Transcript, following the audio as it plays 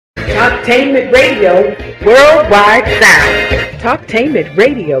Talktainment Radio Worldwide Sound.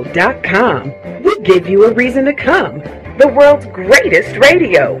 Talktainmentradio.com. We give you a reason to come. The world's greatest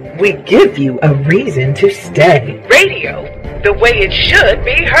radio. We give you a reason to stay. Radio, the way it should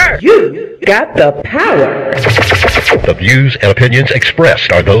be heard. You got the power. The views and opinions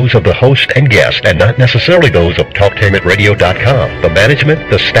expressed are those of the host and guest and not necessarily those of TalkTainmentRadio.com, the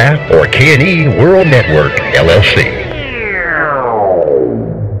management, the staff, or K&E World Network, LLC.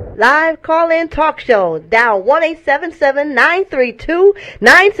 Live call-in talk show. Dial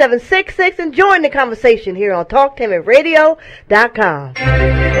 1-877-932-9766 and join the conversation here on TalkTainmentRadio.com.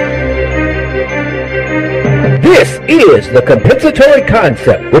 This is the Compensatory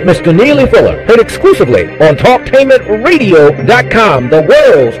Concept with Mr. Neely Fuller, heard exclusively on TalkTainmentRadio.com, the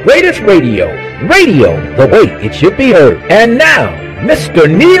world's greatest radio. Radio, the way it should be heard. And now, Mr.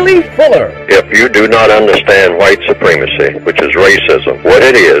 Neely Fuller. If you do not understand white supremacy, which is racism, what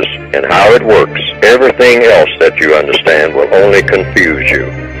it is and how it works, everything else that you understand will only confuse you.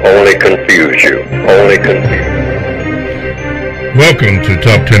 Only confuse you. Only confuse you. Welcome to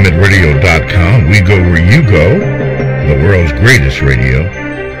TalkTainmentRadio.com. We go where you go, the world's greatest radio.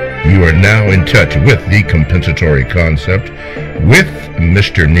 You are now in touch with the Compensatory Concept with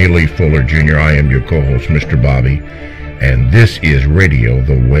Mr. Neely Fuller Jr. I am your co-host, Mr. Bobby, and this is radio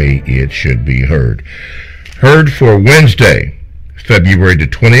the way it should be heard. Heard for Wednesday, February the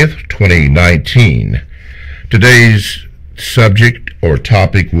 20th, 2019. Today's subject or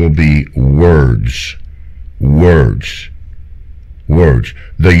topic will be words. Words. Words.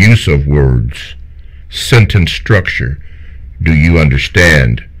 The use of words. Sentence structure. Do you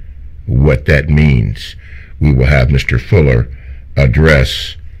understand what that means? We will have Mr. Fuller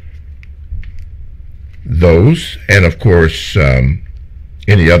address those, and of course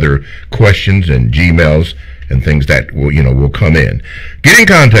any other questions and Gmails and things that will come in. Get in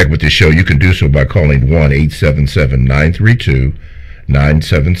contact with the show. You can do so by calling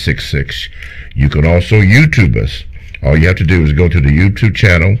 1-877-932-9766. You can also YouTube us. All you have to do is go to the YouTube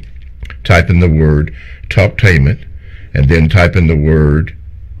channel, type in the word Talktainment, and then type in the word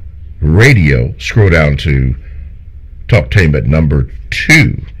radio, scroll down to Talktainment number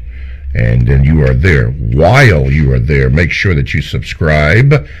 2, and then you are there. While you are there, make sure that you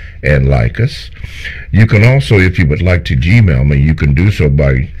subscribe and like us. You can also, if you would like to Gmail me, you can do so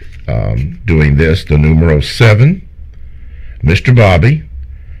by doing this, the numero 7, Mr. Bobby,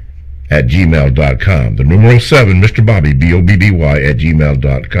 at gmail.com. The numero 7, Mr. Bobby, B-O-B-B-Y, at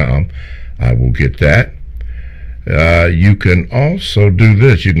gmail.com. I will get that. You can also do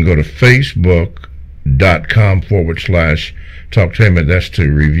this. You can go to facebook.com/Talktainment. That's to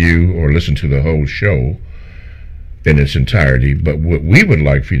review or listen to the whole show in its entirety. But what we would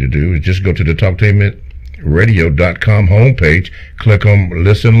like for you to do is just go to the TalkTainmentRadio.com homepage, click on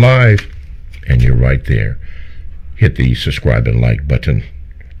Listen Live, and you're right there. Hit the subscribe and like button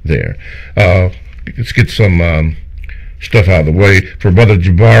there. Let's get some stuff out of the way. For Brother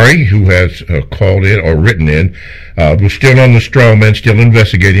Jabari, who has called in or written in, we're still on the straw man, still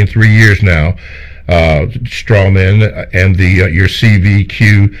investigating, 3 years now. Straw man and your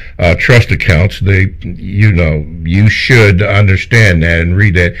CVQ trust accounts. You should understand that and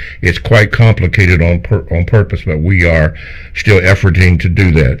read that. It's quite complicated on purpose, but we are still efforting to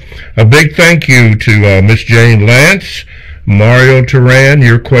do that. A big thank you to Miss Jane Lance, Mario Turan.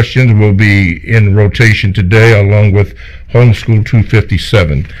 Your questions will be in rotation today, along with Homeschool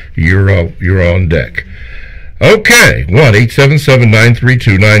 257. You're on deck. Okay,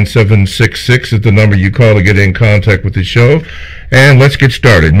 1-877-932-9766 is the number you call to get in contact with the show. And let's get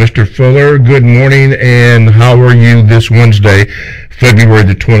started. Mr. Fuller, good morning, and how are you this Wednesday, February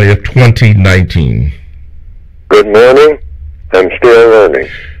the 20th, 2019? Good morning. I'm still learning.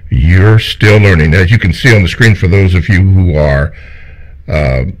 You're still learning. As you can see on the screen, for those of you who are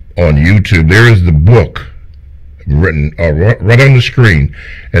on YouTube, there is the book written right on the screen,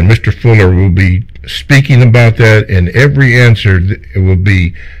 and Mr. Fuller will be speaking about that, and every answer will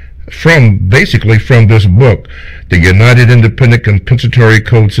be basically from this book, The United Independent Compensatory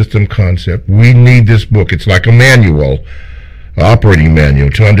Code System Concept. We need this book. It's like a manual, operating manual,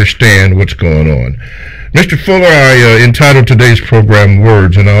 to understand what's going on. Mr. Fuller, I entitled today's program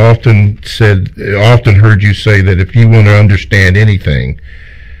Words, and I often heard you say that if you want to understand anything,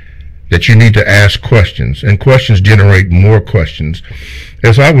 that you need to ask questions, and questions generate more questions.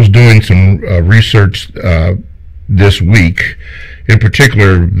 As I was doing some research this week, in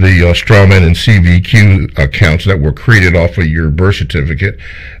particular the strawman and CVQ accounts that were created off of your birth certificate,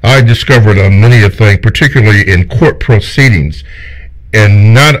 I discovered many a thing, particularly in court proceedings.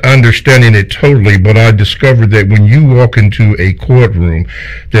 and not understanding it totally, but I discovered that when you walk into a courtroom,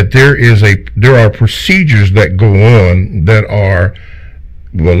 that there are procedures that go on that are,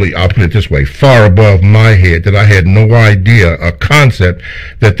 well, I'll put it this way, far above my head, that I had no idea, a concept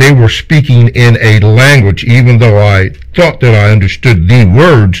that they were speaking in a language, even though I thought that I understood the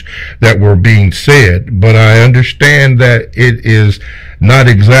words that were being said, but I understand that it is not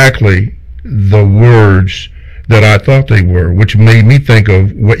exactly the words that I thought they were, which made me think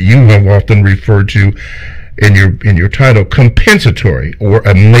of what you have often referred to in your title, compensatory, or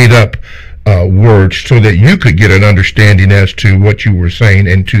a made up words, so that you could get an understanding as to what you were saying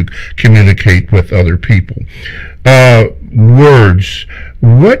and to communicate with other people. Words.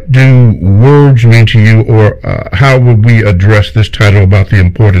 What do words mean to you, or how would we address this title about the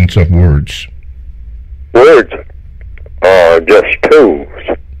importance of words? Words are just tools.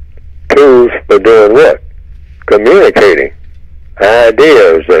 Tools for doing what? Communicating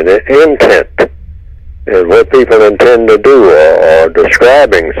ideas and intent, and what people intend to do, or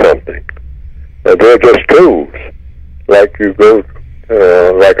describing something. They're just tools. Like you go,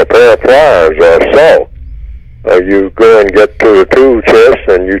 like a pair of pliers or a saw. You go and get to the tool chest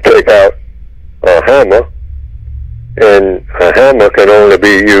and you take out a hammer, and a hammer can only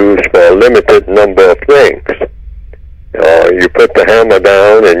be used for a limited number of things. You put the hammer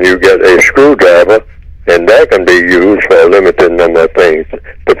down and you get a screwdriver, and that can be used for a limited number of things,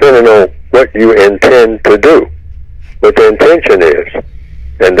 depending on what you intend to do, what the intention is.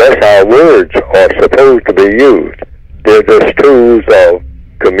 And that's how words are supposed to be used. They're just tools of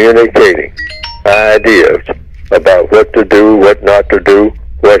communicating ideas about what to do, what not to do,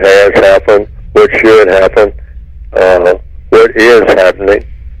 what has happened, what should happen, what is happening,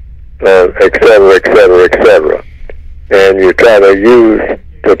 et cetera, et cetera, et cetera. And you try to use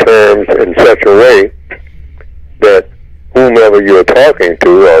the terms in such a way that whomever you're talking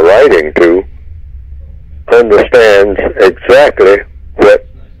to or writing to understands exactly what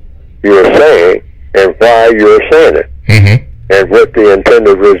you're saying and why you're saying it, and what the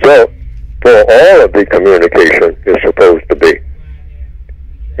intended result for all of the communication is supposed to be.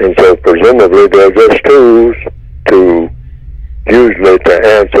 And so presumably they're just tools usually to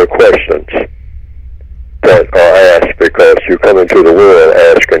answer questions that are asked, because you come into the world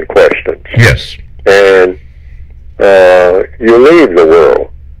asking questions. Yes. And you leave the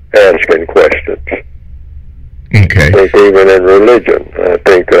world asking questions. Okay. I think even in religion, I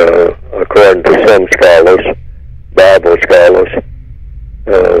think according to some scholars, Bible scholars,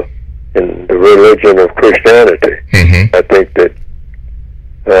 in the religion of Christianity, I think that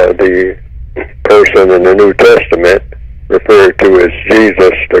the person in the New Testament referred to as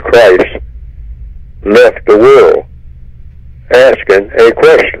Jesus the Christ left the world asking a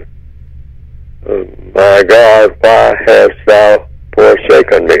question. My God, why hast thou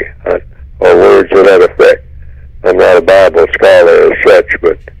forsaken me? Or words to that effect. I'm not a Bible scholar as such,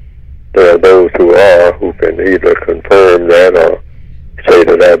 but there are those who are, who can either confirm that or say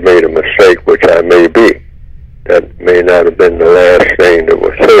that I've made a mistake, which I may be. That may not have been the last thing that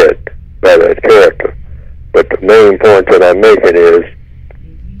was said by that character. But the main point that I'm making is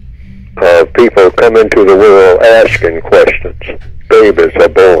people come into the world asking questions. Babies are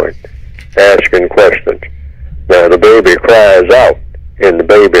born asking questions. Now the baby cries out in the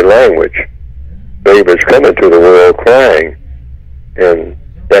baby language. Babies come into the world crying, and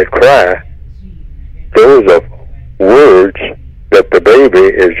that cry, those are words that the baby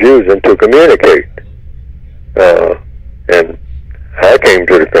is using to communicate. And I came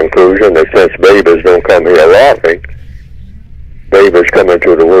to the conclusion that since babies don't come here laughing, babies come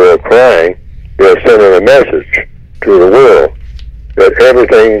into the world crying, they're sending a message to the world that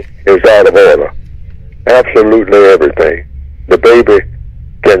everything is out of order. Absolutely everything. The baby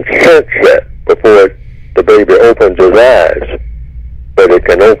can sense that before the baby opens his eyes, but it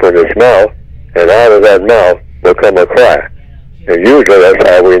can open his mouth, and out of that mouth will come a cry. And usually that's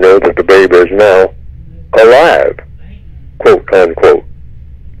how we know that the baby is now alive, quote unquote.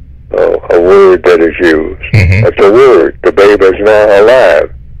 A word that is used. That's a word. The baby is now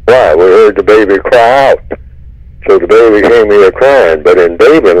alive. Why? We heard the baby cry out. So the baby came here crying. But in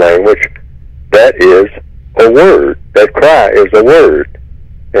baby language, that is a word. That cry is a word.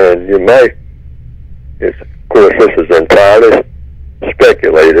 And you might, of course this is entirely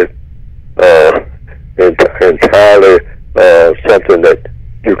speculated, entirely something that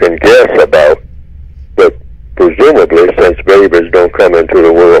you can guess about, but presumably since babies don't come into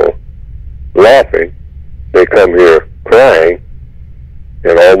the world laughing, they come here crying.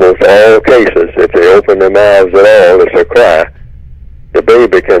 In almost all cases, if they open their mouths at all, it's a cry. The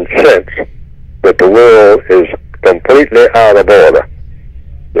baby can sense that the world is completely out of order.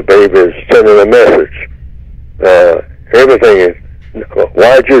 The baby is sending a message. Everything is,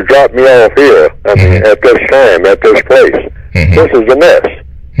 why'd you drop me off here? I mean, at this time, at this place. This is a mess.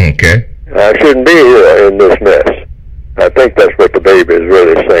 Okay. I shouldn't be here in this mess. I think that's what the baby is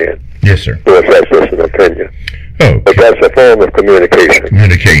really saying. Yes, sir. Of course, that's just an opinion. Okay. But that's a form of communication.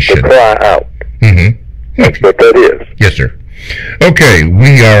 Communication. To cry out. That's what that is. Yes, sir. Okay,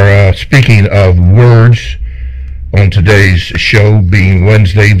 we are speaking of words on today's show, being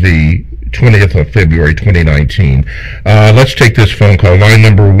Wednesday, the 20th of February, 2019. Let's take this phone call. Line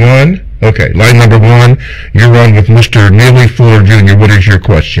number one. Okay, line number one. You're on with Mr. Neely Fuller Jr. What is your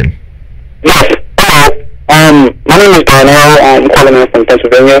question? Yes. Hello. My name is Darnell. I'm calling in from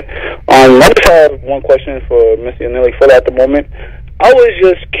Pennsylvania. I just have one question for Mr. Neely Fuller at the moment. I was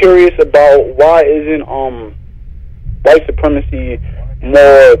just curious about why isn't white supremacy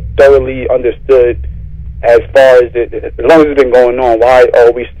more thoroughly understood as far as as long as it's been going on. Why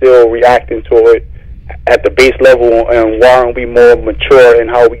are we still reacting to it at the base level, and why aren't we more mature in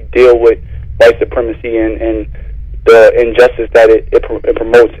how we deal with white supremacy and the injustice that it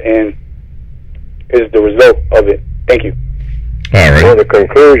promotes and is the result of it? Thank you. All right. Well, the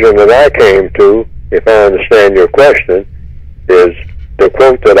conclusion that I came to, if I understand your question, is the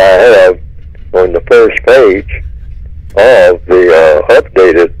quote that I have on the first page of the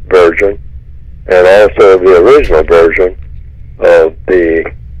updated version and also the original version of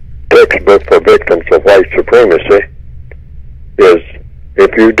the textbook for victims of white supremacy is,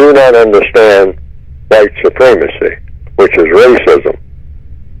 if you do not understand white supremacy, which is racism,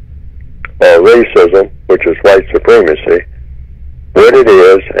 or racism, which is white supremacy, what it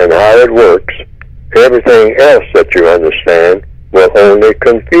is and how it works, everything else that you understand will only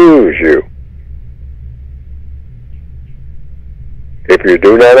confuse you. If you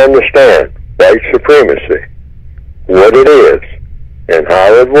do not understand white supremacy, what it is and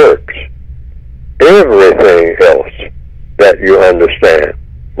how it works, everything else that you understand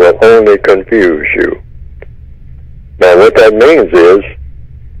will only confuse you. Now, what that means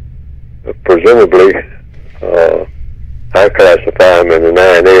is, presumably, I classify them in the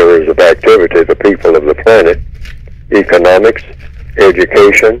 9 areas of activity, the people of the planet: economics,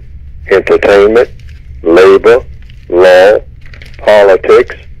 education, entertainment, labor, law,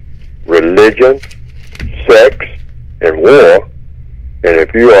 politics, religion, sex, and war. And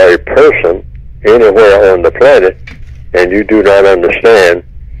if you are a person anywhere on the planet and you do not understand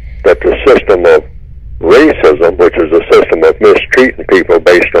that the system of racism, which is a system of mistreating people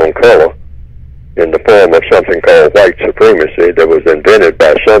based on color in the form of something called white supremacy that was invented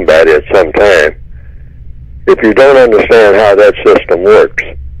by somebody at some time, if you don't understand how that system works,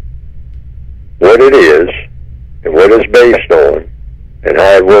 what it is and what it's based on, and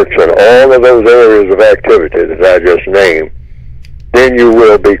how it works in all of those areas of activity that I just named, then you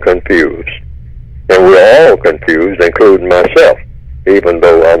will be confused. And we're all confused, including myself, even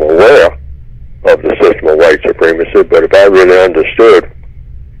though I'm aware of the system of white supremacy. But if I really understood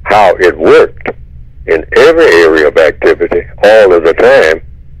how it worked in every area of activity all of the time,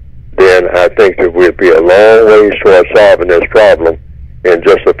 then I think that we'd be a long ways toward solving this problem in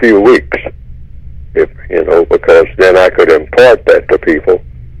just a few weeks. If because then I could impart that to people,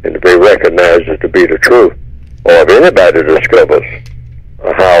 and if they recognize it to be the truth, or if anybody discovers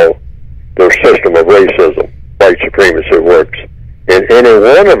how the system of racism, white supremacy works in any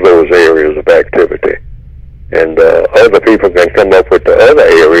one of those areas of activity, and other people can come up with the other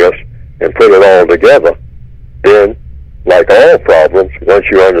areas and put it all together, then, like all problems, once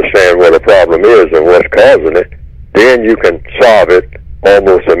you understand what a problem is and what's causing it, then you can solve it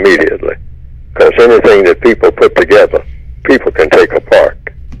almost immediately. Because anything that people put together, people can take apart.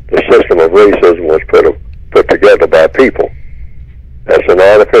 The system of racism was put together by people. That's an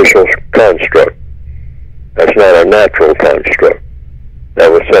artificial construct. That's not a natural construct.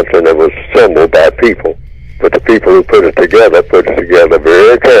 That was something that was assembled by people. But the people who put it together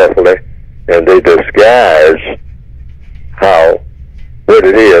very carefully, and they disguise what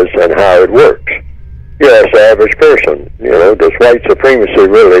it is and how it works. Yes, the average person, does white supremacy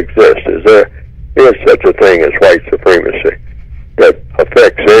really exist? Is such a thing as white supremacy that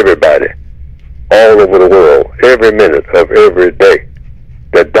affects everybody all over the world, every minute of every day,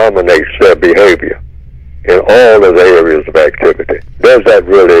 that dominates their behavior in all of the areas of activity? Does that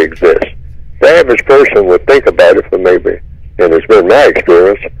really exist? The average person would think about it for maybe, and it's been my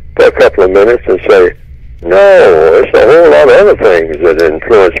experience, for a couple of minutes and say, no, it's a whole lot of other things that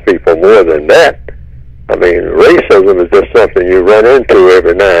influence people more than that. I mean, racism is just something you run into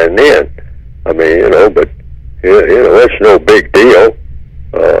every now and then. I mean, but it's no big deal,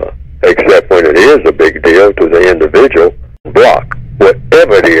 except when it is a big deal to the individual block.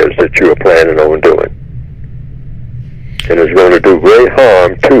 whatever it is that you are planning on doing. And it's going to do great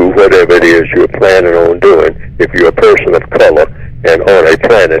harm to whatever it is you're planning on doing if you're a person of color and on a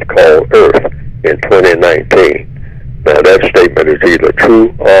planet called Earth in 2019. Now, that statement is either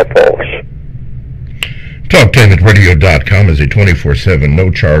true or false. TalkTainMenRadio.com is a 24/7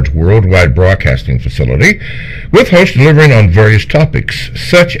 no-charge worldwide broadcasting facility with hosts delivering on various topics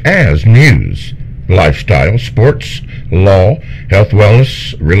such as news, lifestyle, sports, law, health,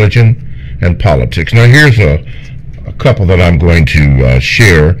 wellness, religion, and politics. Now, here's a couple that I'm going to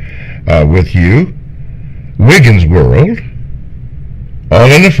share with you. Wiggins World, All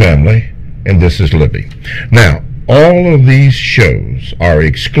in the Family, and This is Libby. Now, all of these shows are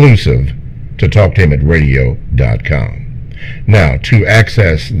exclusive to TalkTainMenRadio.com. Now, to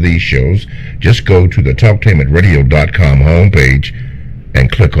access these shows, just go to the TalkTainMenRadio.com homepage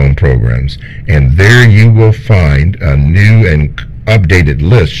and click on Programs. And there you will find a new and updated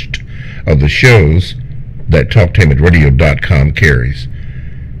list of the shows that TalkTainMenRadio.com carries.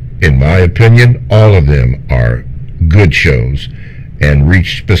 In my opinion, all of them are good shows and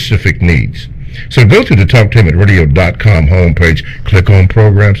reach specific needs. So go to the TalkTainMenRadio.com homepage, click on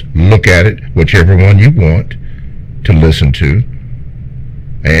Programs, look at it, whichever one you want to listen to,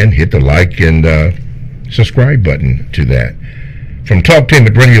 and hit the like and subscribe button to that. From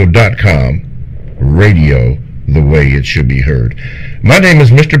TalkTainMenRadio.com, radio the way it should be heard. My name is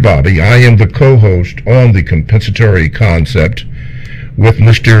Mr. Bobby. I am the co-host on the Compensatory Concept with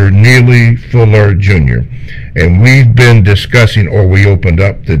Mr. Neely Fuller Jr. And we've been discussing, or we opened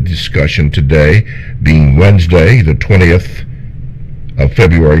up the discussion today, being Wednesday, the 20th of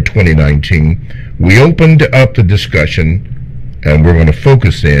February 2019. We opened up the discussion, and we're going to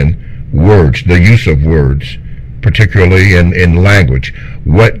focus in words, the use of words, particularly in language.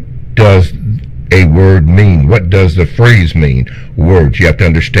 What does a word mean? What does the phrase mean? Words, you have to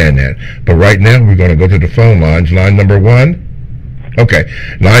understand that. But right now, we're going to go to the phone lines. Line number one. Okay,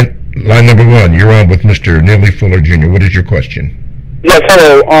 line number one, you're on with Mr. Neely Fuller Jr. What is your question? Yes,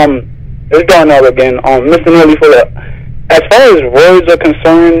 hello. It's Darnell again. Mr. Neely Fuller, as far as words are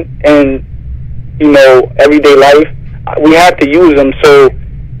concerned in, everyday life, we have to use them. So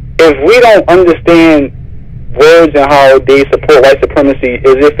if we don't understand words and how they support white supremacy,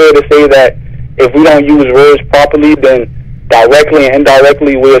 is it fair to say that if we don't use words properly, then directly and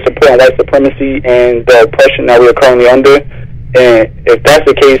indirectly we are supporting white supremacy and the oppression that we are currently under? And if that's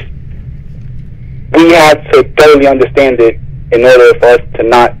the case, we have to thoroughly understand it in order for us to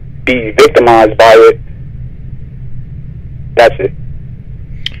not be victimized by it. That's it.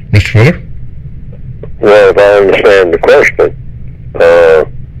 Mr. Fuller? Well, if I understand the question,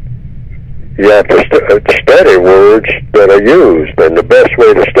 you have to study words that are used, and the best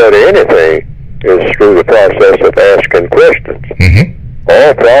way to study anything is through the process of asking questions. Mm-hmm.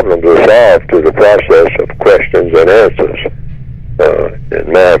 All problems are solved through the process of questions and answers.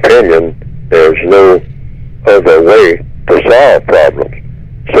 In my opinion, there's no other way to solve problems.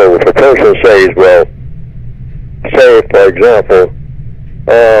 So if a person says, well, say, for example,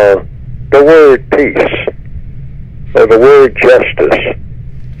 the word peace, or the word justice,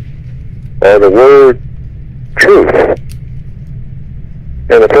 or the word truth,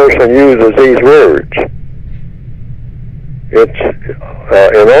 and a person uses these words, it's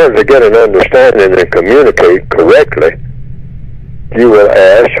in order to get an understanding and communicate correctly, you will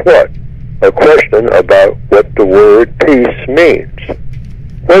ask what? A question about what the word peace means.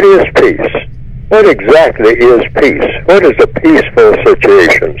 What is peace? What exactly is peace? What is a peaceful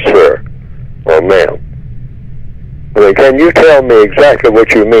situation, sir or ma'am? I mean, can you tell me exactly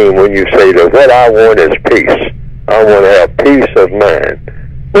what you mean when you say that what I want is peace? I want to have peace of mind.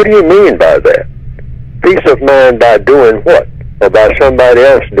 What do you mean by that? Peace of mind by doing what? Or by somebody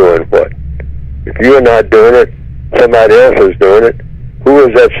else doing what? If you're not doing it, somebody else is doing it. Who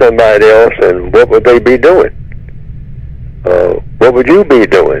is that somebody else, and what would they be doing? What would you be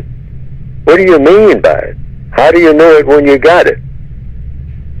doing? What do you mean by it? How do you know it when you got it?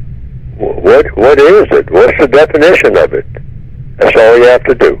 What is it? What's the definition of it? That's all you have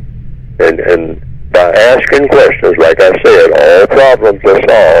to do. And by asking questions, like I said, all problems are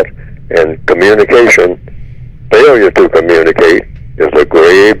solved, and communication, failure to communicate, is a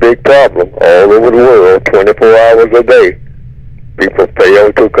great big problem all over the world, 24 hours a day. People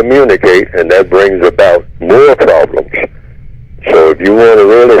fail to communicate, and that brings about more problems. So if you want to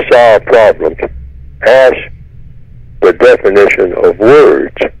really solve problems, ask the definition of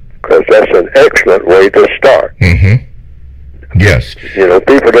words, because that's an excellent way to start. Mm-hmm. Yes.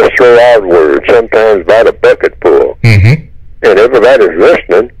 People just throw out words, sometimes by the bucketful. Mm-hmm. And everybody's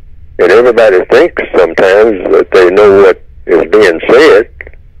listening, and everybody thinks sometimes that they know what is being said,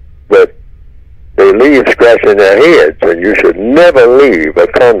 but they leave scratching their heads, and you should never leave a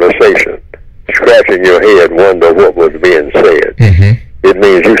conversation scratching your head, wonder what was being said. Mm-hmm. It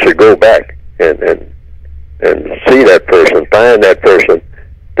means you should go back and see that person, find that person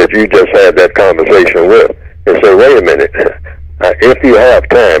that you just had that conversation with, and say, wait a minute, if you have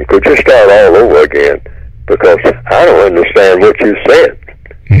time, could you start all over again? Because I don't understand what you said.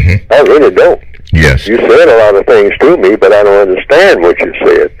 Mm-hmm. I really don't. Yes. You said a lot of things to me, but I don't understand what you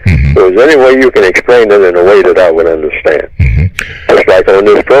said. Mm-hmm. So is there any way you can explain it in a way that I would understand? Mm-hmm. Just like on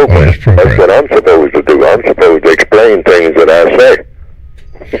this program. That's what I'm supposed to do. I'm supposed to explain things that I say.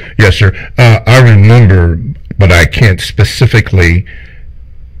 Yes, sir. I remember, but I can't specifically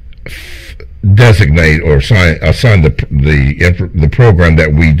designate or assign the program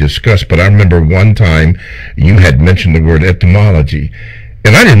that we discussed. But I remember one time you had mentioned the word etymology,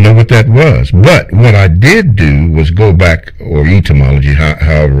 and I didn't know what that was. But what I did do was go back, or etymology,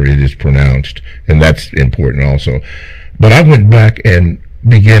 however it is pronounced, and that's important also. But I went back and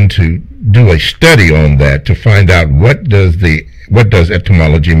began to do a study on that to find out what does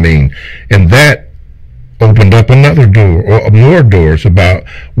etymology mean, and that opened up another door, or more doors about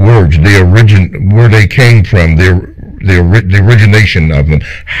words, where they came from, the origination of them,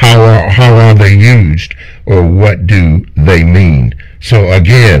 how are they used, or what do they mean. So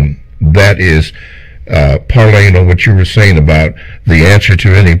again, that is parlaying on what you were saying about the answer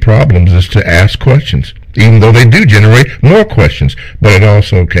to any problems is to ask questions, even though they do generate more questions, but it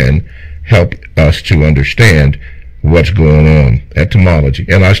also can help us to understand what's going on, etymology,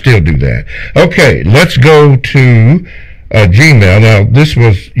 and I still do that. Okay, let's go to Gmail. Now,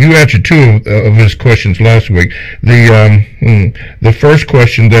 you answered two of his questions last week. The first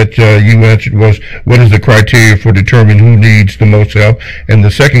question that you answered was, what is the criteria for determining who needs the most help? And the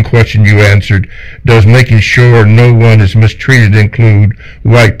second question you answered, does making sure no one is mistreated include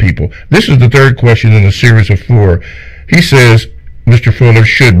white people? This is the third question in a series of 4. He says, Mr. Fuller,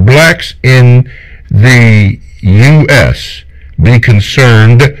 should blacks in the U.S. be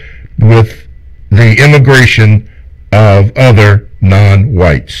concerned with the immigration of other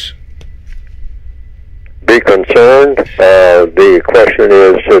non-whites? Be concerned? The question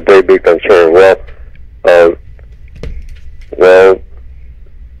is, should they be concerned? Well,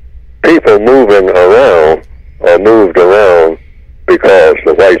 people moving around are moved around because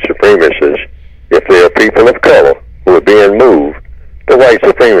the white supremacists, if they are people of color who are being moved, the white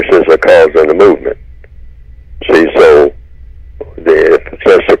supremacists are causing the movement. See, so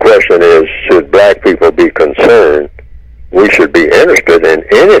since the question is, should black people be concerned, we should be interested in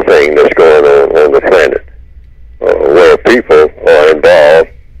anything that's going on the planet where people are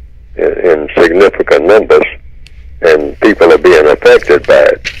involved in significant numbers and people are being affected by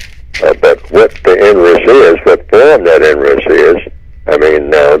it. But what the inverse is, what form that inverse is, I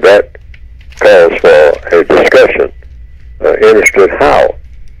mean, now that calls for a discussion. Interested how?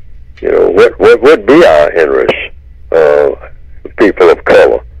 You know, what would be our interest? People of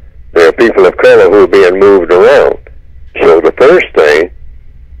color. There are people of color who are being moved around. So the first thing,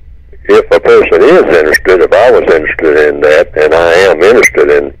 if a person is interested, if I was interested in that, and I am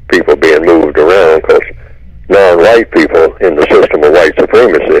interested in people being moved around, because non-white people in the system of white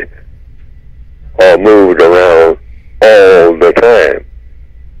supremacy are moved around all the time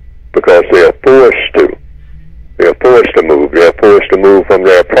because they are forced to. They're forced to move. They're forced to move from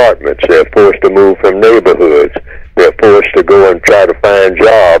their apartments. They're forced to move from neighborhoods. They're forced to go and try to find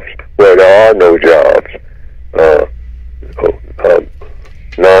jobs where there are no jobs.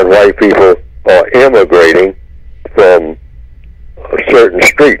 Non-white people are immigrating from certain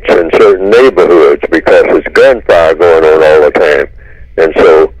streets and certain neighborhoods because there's gunfire going on all the time. And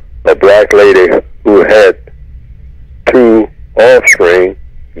so a black lady who had 2 offspring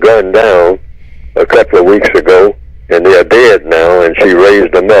gunned down a couple of weeks ago, and they're dead now, and she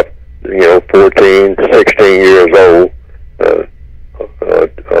raised them up, 14, 16 years old,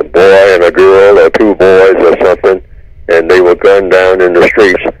 a boy and a girl, or 2 boys or something, and they were gunned down in the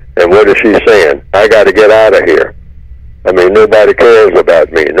streets. And what is she saying? I got to get out of here. I mean, nobody cares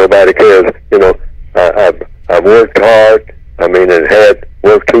about me. Nobody cares. I've worked hard. I mean, and had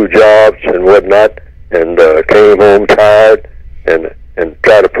worked 2 jobs and whatnot, and came home tired, and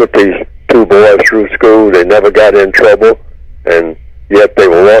tried to put these 2 boys through school. They never got in trouble, and yet they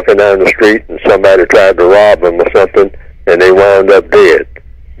were walking down the street, and somebody tried to rob them or something, and they wound up dead.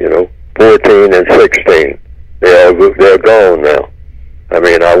 14 and 16. They're gone now. I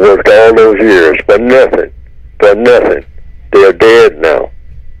mean, I worked all those years for nothing. They're dead now.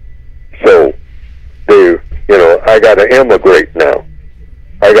 So, I got to immigrate now.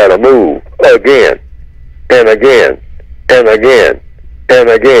 I got to move again and again and again and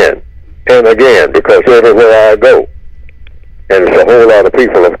again and again, because everywhere I go, and it's a whole lot of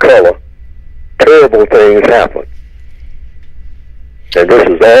people of color, terrible things happen. And this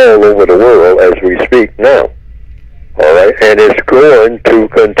is all over the world as we speak now. All right? And it's going to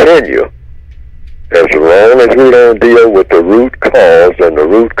continue as long as we don't deal with the root cause, and the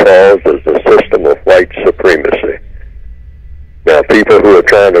root cause is the system of white supremacy. Now, people who are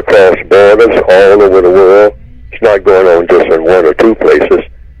trying to cross borders all over the world, it's not going on just in one or two places.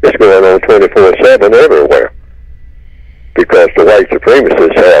 It's going on 24/7 everywhere. Because the white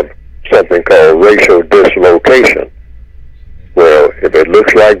supremacists have something called racial dislocation. Well, if it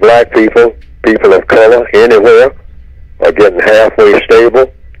looks like black people, people of color, anywhere, are getting halfway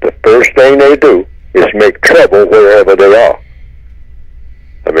stable, the first thing they do is make trouble wherever they are.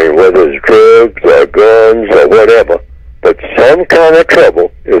 I mean, whether it's drugs or guns or whatever, but some kind of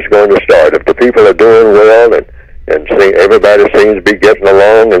trouble is going to start. If the people are doing well and everybody seems to be getting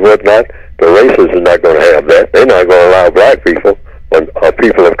along and whatnot, the racists are not going to have that. They're not going to allow black people or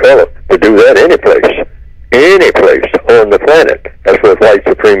people of color to do that any place on the planet. That's what white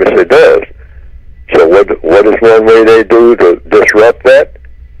supremacy does. So what is one way they do to disrupt that?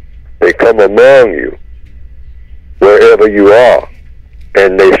 They come among you, wherever you are,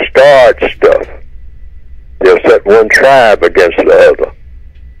 and they start stuff. They'll set one tribe against the other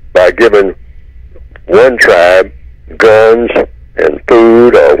by giving one tribe guns and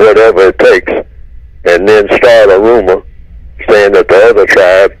food or whatever it takes, and then start a rumor saying that the other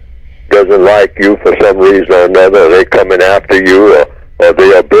tribe doesn't like you for some reason or another, or they're coming after you, or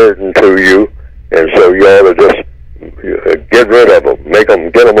they are burden to you, and so you ought to just get rid of them, get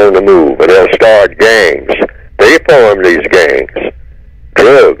them on the move, and they'll start gangs. They form these gangs.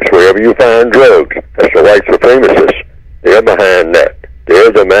 Drugs, wherever you find drugs, that's the white supremacists. They're behind that.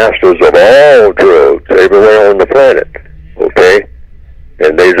 They're the masters of all drugs everywhere on the planet, okay?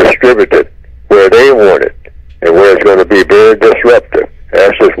 And they distribute it where they want it, and where it's going to be very disruptive.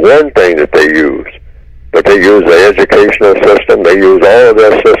 That's just one thing that they use. But they use the educational system, they use all of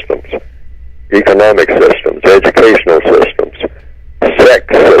their systems. Economic systems, educational systems, sex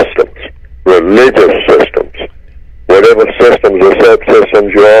systems, religious systems, whatever systems or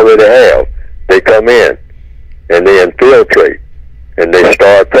subsystems you already have, they come in and they infiltrate and they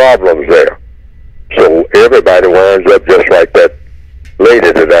start problems there. So everybody winds up just like that lady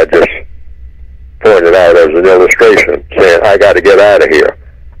that I just pointed out as an illustration, saying, I got to get out of here.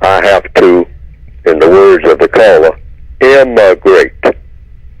 I have to, in the words of the caller, immigrate.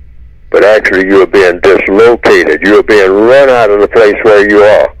 But actually you're being dislocated. You're being run out of the place where you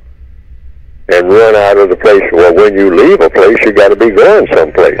are. And run out of the place, well, when you leave a place, you got to be going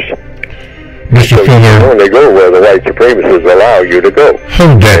someplace. Mr. So Fuller, you only go where the white supremacists allow you to go.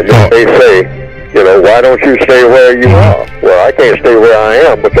 Hold that and thought. They say, why don't you stay where you are? Well, I can't stay where I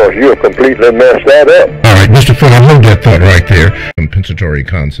am because you have completely messed that up. All right, Mr. Fuller, hold that thought right there. Compensatory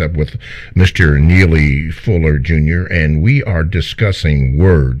concept with Mr. Neely Fuller, Jr., and we are discussing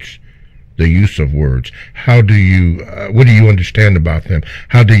words. The use of words. How do you, what do you understand about them?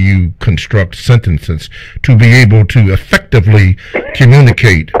 How do you construct sentences to be able to effectively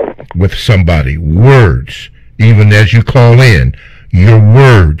communicate with somebody? Words, even as you call in, your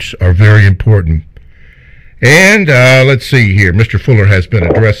words are very important. And let's see here. Mr. Fuller has been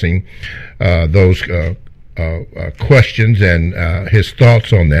addressing those questions and his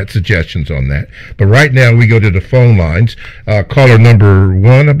thoughts on that, suggestions on that. But right now we go to the phone lines. Caller number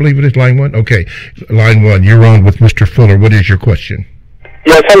 1, I believe it is line 1. Okay, line 1, you're on with Mr. Fuller. What is your question?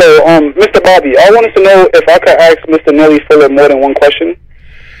 Yes, hello, Mr. Bobby. I wanted to know if I could ask Mr. Neely Fuller more than one question.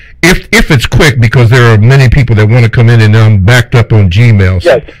 If it's quick, because there are many people that want to come in and I'm backed up on Gmail.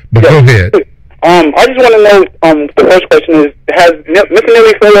 So, yes. But yes. Go ahead. I just want to know, the first question is, has Mr.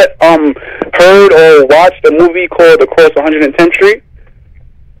 Neely Fuller heard or watched a movie called Across 110th Street?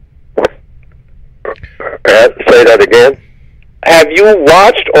 Say that again? Have you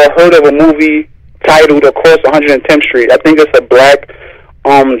watched or heard of a movie titled Across 110th Street? I think it's a black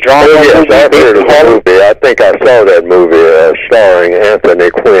drama yes, movie. I've heard of the movie. I think I saw that movie starring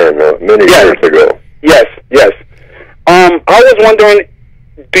Anthony Quinn many years ago. Yes, yes. I was wondering,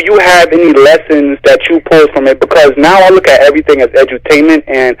 do you have any lessons that you pulled from it? Because now I look at everything as edutainment,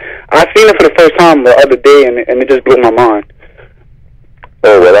 and I seen it for the first time the other day, and it just blew my mind.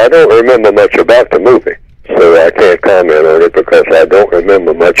 Oh, well, I don't remember much about the movie, so I can't comment on it because I don't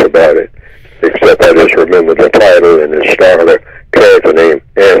remember much about it, except I just remember the title and the star of the character named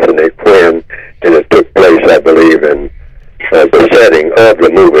Anthony Quinn, and it took place, I believe, in the setting of the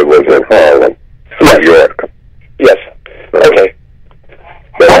movie was in Harlem, New York. Yes. Okay.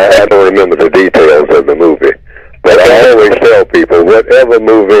 But I don't remember the details of the movie. But I always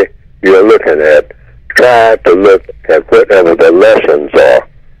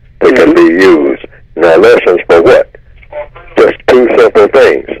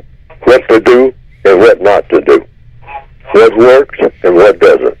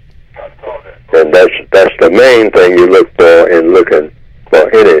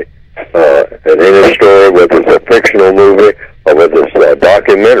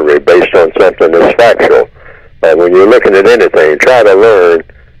looking at anything, try to learn,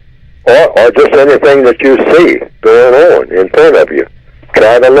 or just anything that you see going on in front of you.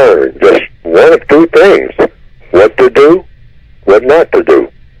 Try to learn just one of two things: what to do, what not to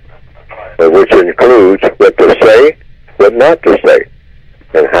do, which includes what to say, what not to say,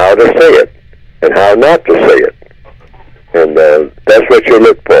 and how to say it, and how not to say it. And that's what you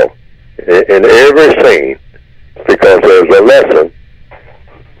look for in every scene, because there's a lesson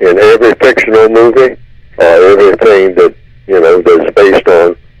in every fictional movie or everything that, that's based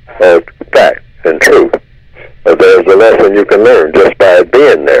on fact and truth. There's a lesson you can learn just by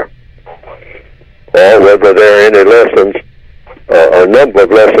being there. Or whether there are any lessons, a number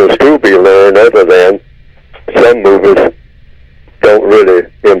of lessons to be learned, other than some movies don't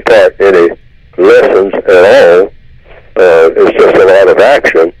really impart any lessons at all. It's just a lot of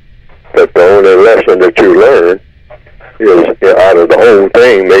action, but the only lesson that you learn is, out of the whole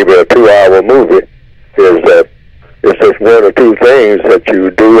thing, maybe a 2-hour movie, is that it's just one or two things that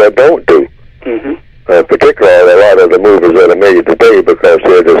you do or don't do. Mm-hmm. Particularly a lot of the movies that are made today, because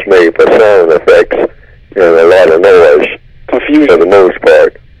they're just made for sound effects and a lot of noise, confusion for the most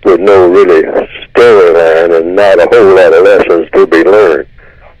part, with no really storyline and not a whole lot of lessons to be learned,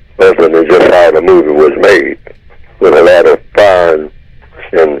 other than just how the movie was made, with a lot of fire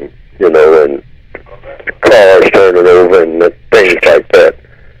and and cars turning over and things like that.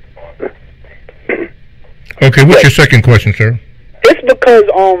 Okay, what's your second question, sir? It's because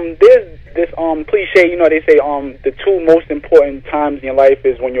there's this cliche, they say the two most important times in your life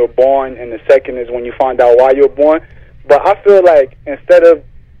is when you're born, and the second is when you find out why you're born. But I feel like instead of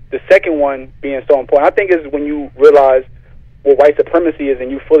the second one being so important, I think it's when you realize what white supremacy is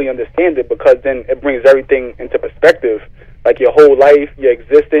and you fully understand it, because then it brings everything into perspective, like your whole life, your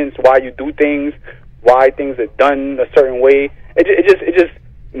existence, why you do things, why things are done a certain way. It just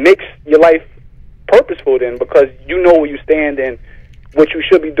makes your life purposeful then, because you know where you stand and what you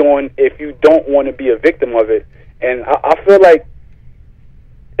should be doing if you don't want to be a victim of it. And I feel like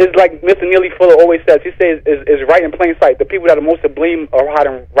it's like Mr. Neely Fuller always says. He says is right in plain sight. The people that are most to blame are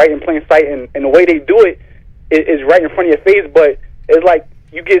hiding right in plain sight, and the way they do it is right in front of your face. But it's like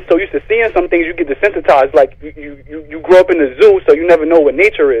you get so used to seeing some things, you get desensitized. Like you grow up in the zoo, so you never know what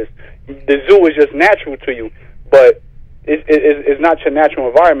nature is. The zoo is just natural to you, but it's not your natural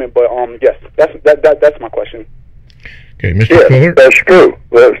environment. But yes, that's my question. Okay, Mr. Fuller? That's true.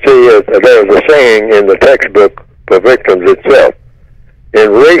 Well, see, there's a saying in the textbook for victims itself: in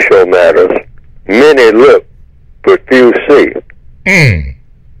racial matters, many look, but few see.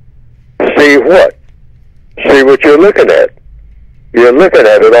 See what? See what you're looking at. You're looking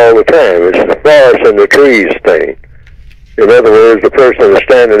at it all the time. It's the forest and the trees thing. In other words, the person is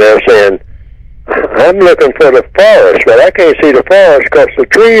standing there saying, I'm looking for the forest, but I can't see the forest because the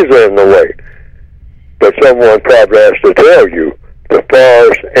trees are in the way. But someone probably has to tell you the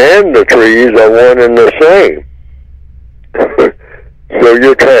forest and the trees are one and the same. So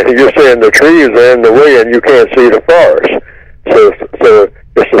you're saying the trees are in the way and you can't see the forest. So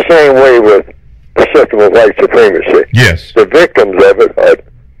it's the same way with the system of white supremacy. Yes. The victims of it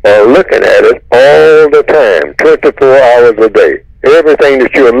are looking at it all the time, 24 hours a day. Everything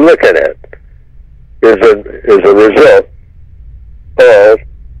that you're looking at is a result of,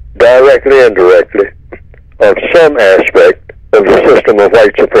 directly and indirectly, of some aspect of the system of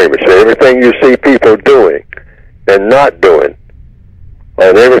white supremacy. Everything you see people doing and not doing,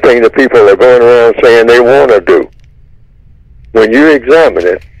 and everything that people are going around saying they want to do, when you examine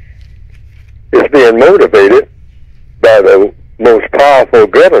it, it's being motivated by the most powerful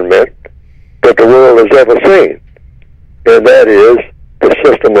government that the world has ever seen, and that is the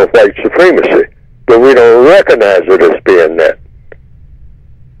system of white supremacy. But we don't recognize it as being that.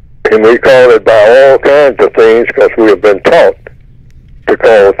 And we call it by all kinds of things because we have been taught to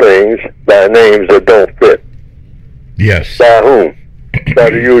call things by names that don't fit. Yes. By whom? By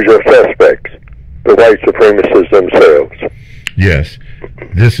the usual suspects, the white supremacists themselves. Yes.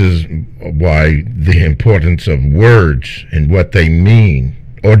 This is why the importance of words and what they mean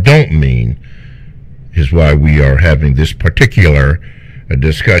or don't mean is why we are having this particular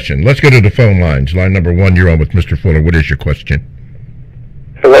discussion. Let's go to the phone lines. Line number 1, you're on with Mr. Fuller. What is your question?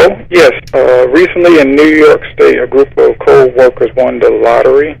 Hello? Yes. Recently in New York State, a group of co-workers won the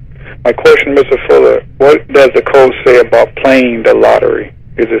lottery. My question, Mr. Fuller, what does the code say about playing the lottery?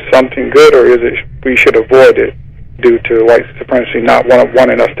 Is it something good, or is it we should avoid it due to white supremacy not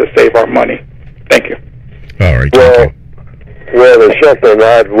wanting us to save our money? Thank you. All right. Thank you. Well, it's something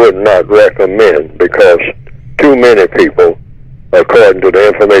I would not recommend, because too many people, according to the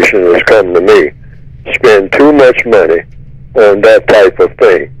information that's come to me, spend too much money on that type of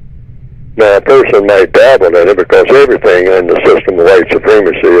thing. Now, a person might dabble in it because everything in the system of white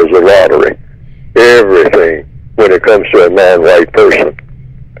supremacy is a lottery. Everything when it comes to a non-white person.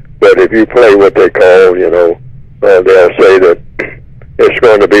 But if you play what they call, they'll say that it's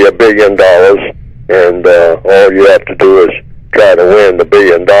going to be $1 billion, and all you have to do is try to win the $1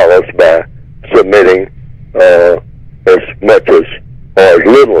 billion by submitting as much as, or as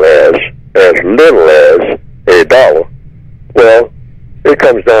little as $1. Well, it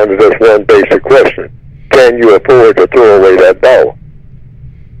comes down to this one basic question. Can you afford to throw away that $1?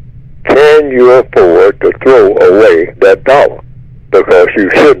 Can you afford to throw away that $1? Because you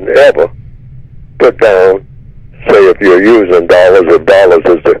shouldn't ever put down, say if you're using dollars, if dollars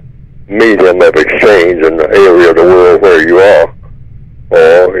is the medium of exchange in the area of the world where you are,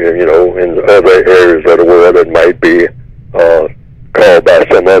 or, in other areas of the world it might be called by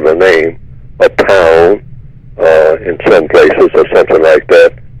some other name, a pound, in some places or something like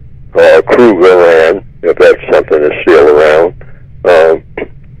that, or Kruger Rand, if that's something that's still around.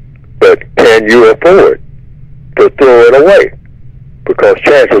 But can you afford to throw it away? Because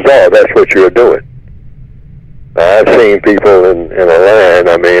chances are that's what you're doing. I've seen people in a line,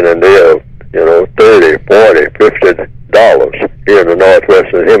 and they're, $30, $40, $50 here in the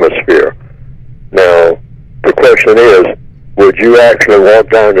Northwestern Hemisphere. Now, the question is, would you actually walk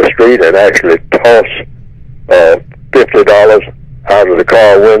down the street and actually toss $50 out of the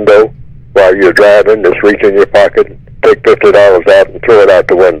car window while you're driving, just reach in your pocket, take $50 out and throw it out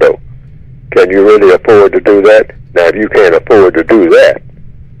the window? Can you really afford to do that? Now, if you can't afford to do that,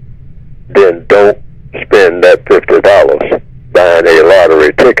 then don't spend that $50 buying a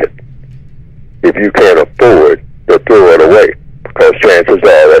lottery ticket. If you can't afford to throw it away, because chances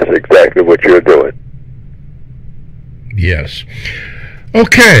are that's exactly what you're doing. Yes.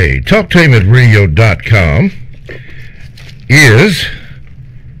 Okay, TalkTameRadio.com is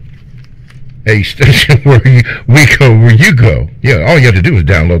a station where we go where you go. Yeah, all you have to do is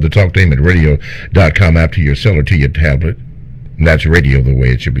download the TalkTameRadio.com app to your cell or to your tablet. And that's radio the way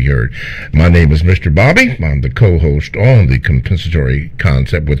it should be heard. My name is Mr. Bobby. I'm the co-host on the Compensatory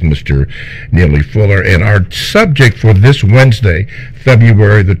Concept with Mr. Neely Fuller. And our subject for this Wednesday,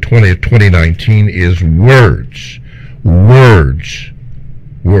 February the 20th, 2019, is words. Words.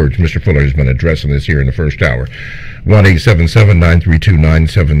 Mr. Fuller has been addressing this here in the first hour.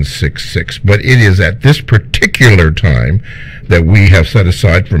 1-877-932-9766. But it is at this particular time that we have set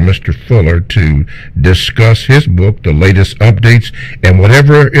aside for Mr. Fuller to discuss his book, the latest updates, and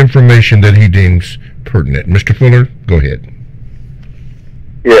whatever information that he deems pertinent. Mr. Fuller, go ahead.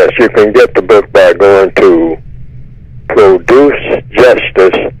 Yes, you can get the book by going to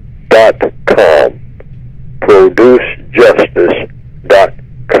producejustice.com.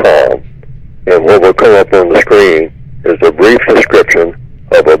 producejustice.com. And what will come up on the screen is a brief description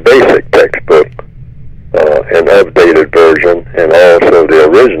of a basic textbook, an updated version, and also the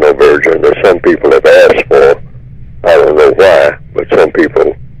original version that some people have asked for. I don't know why, but some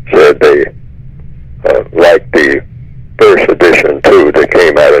people said they liked the first edition too that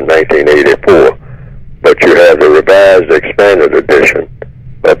came out in 1984. But you have the revised expanded edition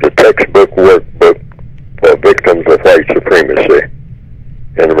of the textbook workbook for victims of white supremacy,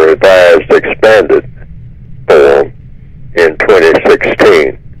 in a revised expanded form in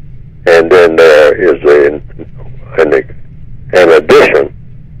 2016. And then there is an addition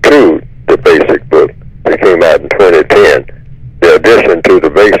to the basic book that came out in 2010. The addition to the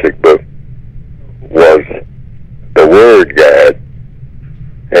basic book was the Word Guide,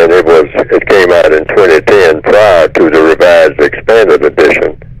 and it came out in 2010 prior to the revised expanded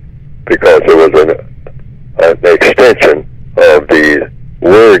edition, because it was an extension of the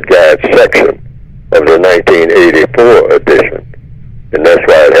Word Guide section of the 1984 edition, and that's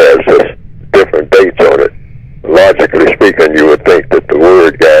why it has this different dates on it. Logically speaking, you would think that the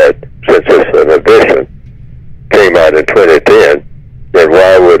Word Guide, since it's an edition, came out in 2010, then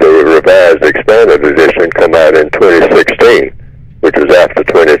why would a revised expanded edition come out in 2016, which is after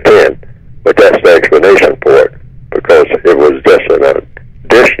 2010? But that's the explanation for it, because it was just an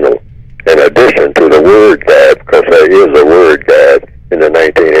addition to the Word Guide, because there is a Word Guide in the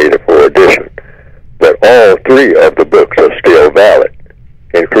 1984 edition. But all three of the books are still valid,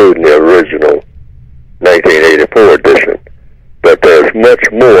 including the original 1984 edition. But there's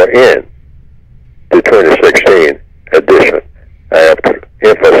much more in the 2016 edition. I have to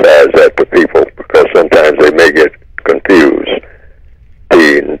emphasize that to people because sometimes they may get confused.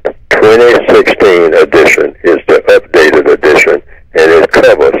 The 2016 edition is the updated edition, and it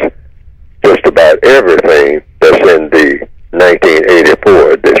covers just about everything that's in the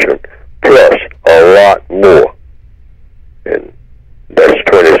 1984 edition, plus a lot more. And that's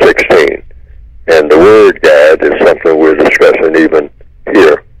 2016.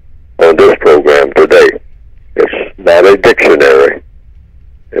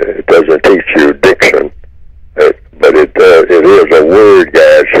 teach you diction, but it is a word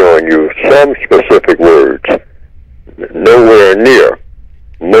guide showing you some specific words, nowhere near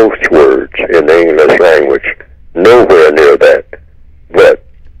most words in the English language, nowhere near that, but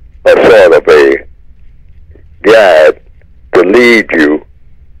a sort of a guide to lead you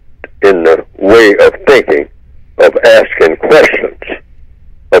in the way of thinking, of asking questions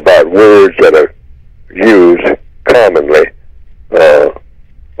about words that are used commonly,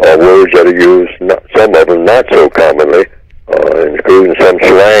 or words that are used, some of them not so commonly, including some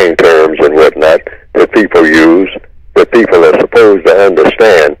slang terms and whatnot that people use, that people are supposed to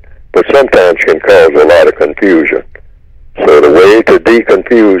understand, but sometimes can cause a lot of confusion. So the way to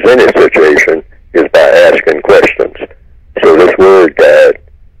deconfuse any situation is by asking questions. So this word guide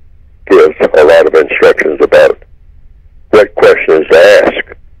gives a lot of instructions about what questions to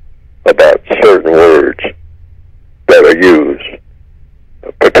ask about certain words that are used,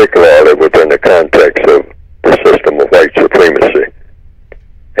 particularly within the context of the system of white supremacy.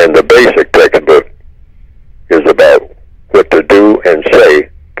 And the basic textbook is about what to do and say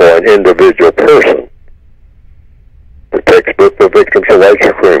for an individual person. The textbook for victims of white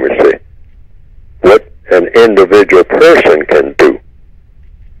supremacy, what an individual person can do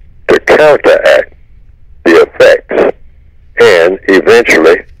to counteract the effects and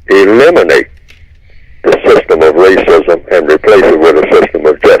eventually eliminate the system of racism and replace it with a system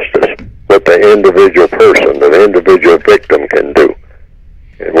of justice. What the individual person, the individual victim can do,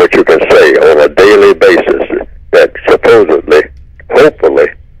 and what you can say on a daily basis that supposedly, hopefully,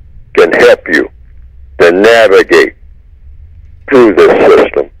 can help you to navigate through this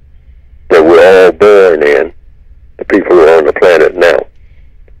system that we're all born in, the people who are on the planet now.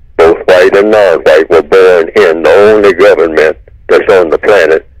 Both white and non-white were born in the only government that's on the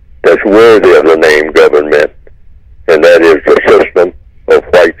planet that's worthy of the name government, and that is the system of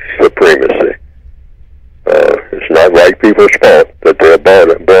white supremacy. It's not white people's fault that they're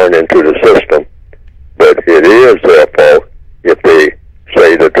born into the system, but it is their fault if they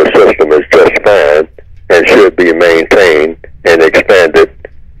say that the system is just fine and should be maintained and expanded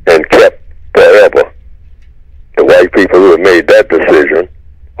and kept forever. The white people who have made that decision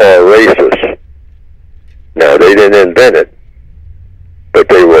are racist. Now, they didn't invent it, but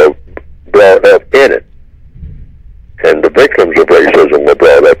they were brought up in it. And the victims of racism were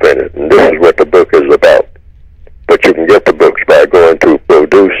brought up in it. And this is what the book is about. But you can get the books by going to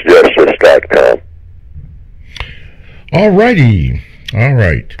producejustice.com. All righty. All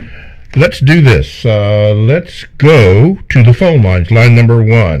right. Let's do this. Let's go to the phone lines. Line number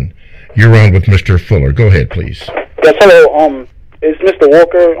 1. You're on with Mr. Fuller. Go ahead, please. Yes, hello. It's Mr.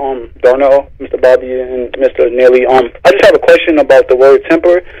 Walker, Darnell, Mr. Bobby, and Mr. Neely. I just have a question about the word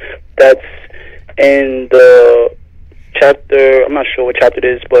temper that's in the chapter. I'm not sure what chapter it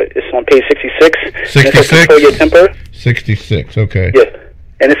is, but it's on page 66. 66? Control your temper. 66, okay. Yes.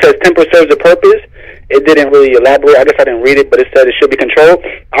 And it says temper serves a purpose. It didn't really elaborate. I guess I didn't read it, but it said it should be controlled.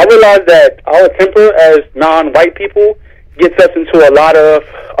 I realize that our temper as non-white people gets us into a lot of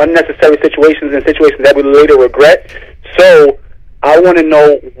unnecessary situations and situations that we later regret. So I want to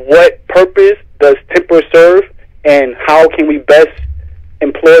know, what purpose does temper serve, and how can we best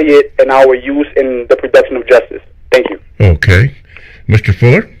employ it in our use in the production of justice? Thank you. Okay. Mr.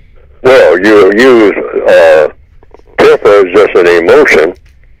 Fuller? Well, you use temper is just an emotion.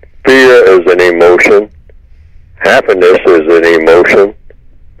 Fear is an emotion. Happiness is an emotion.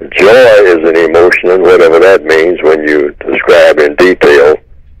 Joy is an emotion, and whatever that means when you describe in detail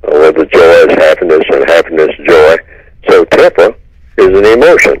whether joy is happiness and happiness joy. So temper is an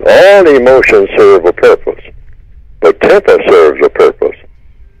emotion. All emotions serve a purpose, but temper serves a purpose.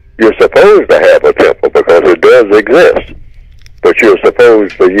 You're supposed to have a temper because it does exist, but you're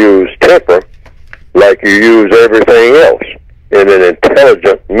supposed to use temper like you use everything else, in an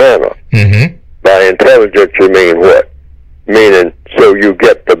intelligent manner. Mm-hmm. By intelligent, you mean what? Meaning so you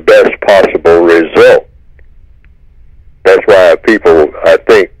get the best possible result. That's why people, I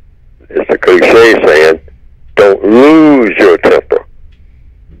think, it's a cliche saying, don't lose your temper.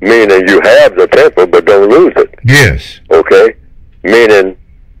 Meaning you have the temper, but don't lose it. Yes. Okay? Meaning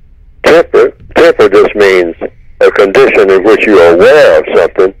temper just means a condition in which you are aware of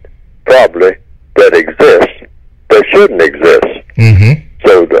something, probably, that exists, that shouldn't exist. Mm-hmm.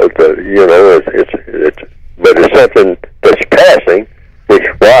 So, it's something that's passing, which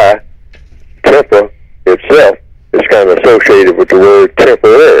why temper itself is kind of associated with the word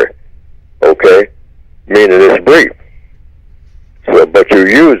temporary, okay? Meaning it's brief. So, but you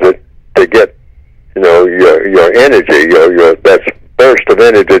use it to get, your energy, your that burst of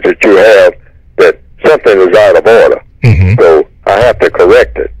energy that you have, that something is out of order. Mm-hmm. So I have to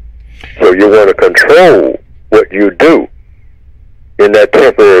correct it. So you want to control what you do in that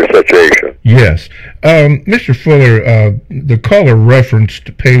temporary situation. Yes. Mr. Fuller, the caller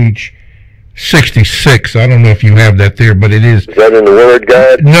referenced page 66. I don't know if you have that there, but it is. Is that in the Word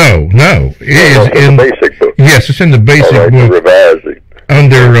Guide? No. It is in the basic book. Yes, it's in the basic book. Revise it.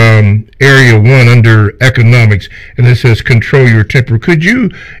 Under area 1, under economics, and it says control your temper. Could you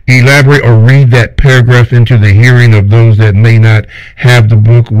elaborate or read that paragraph into the hearing of those that may not have the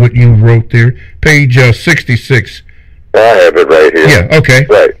book, what you wrote there? Page 66. I have it right here. Yeah, okay.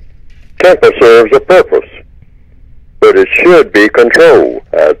 Right. Temper serves a purpose, but it should be controlled.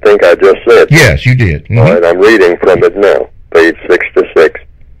 I think I just said that. Yes, you did. Mm-hmm. All right, I'm reading from it now. Page 66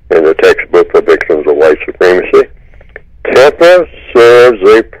 in the textbook for victims of white supremacy. Temper serves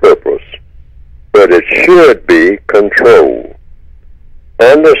a purpose, but it should be controlled.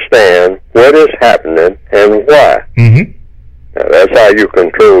 Understand what is happening and why. Mm-hmm. Now, that's how you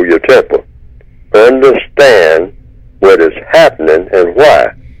control your temper. Understand what is happening and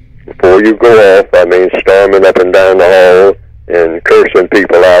why. Before you go off, storming up and down the hall and cursing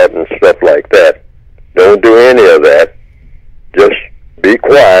people out and stuff like that. Don't do any of that. Just be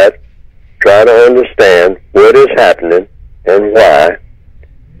quiet. Try to understand what is happening and why.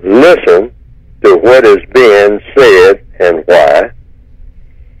 Listen to what is being said and why.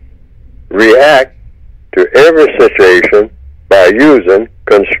 React to every situation by using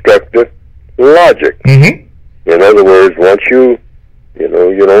constructive logic. Mm-hmm. In other words, once you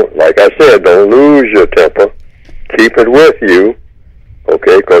don't, like I said, don't lose your temper. Keep it with you,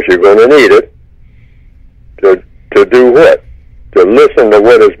 okay, because you're going to need it to do what? To listen to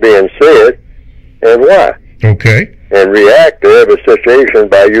what is being said and why. Okay. And react to every situation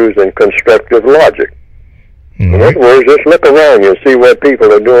by using constructive logic. Mm-hmm. In other words, just look around you and see what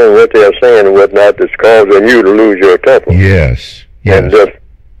people are doing, what they're saying and whatnot that's causing you to lose your temper. Yes. And just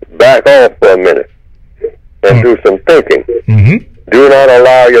back off for a minute and do some thinking. Mm-hmm. Do not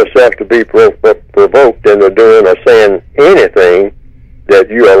allow yourself to be provoked into doing or saying anything that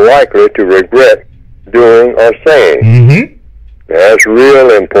you are likely to regret doing or saying. Mm-hmm. That's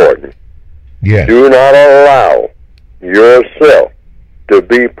real important. Yeah. Do not allow yourself to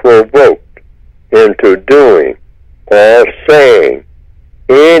be provoked into doing or saying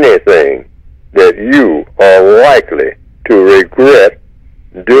anything that you are likely to regret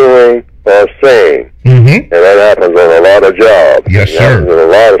doing or saying. Mm-hmm. And that happens on a lot of jobs. Yes, It sir. happens in a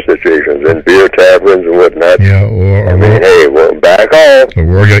lot of situations, in beer taverns and whatnot. Yeah, well, back off.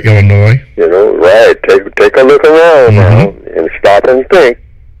 Aurora, Illinois. Right. Take a look around now and stop and think.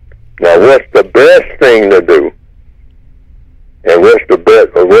 Now, what's the best thing to do? And what's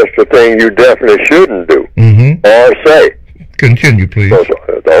the thing you definitely shouldn't do or say? Continue, please. So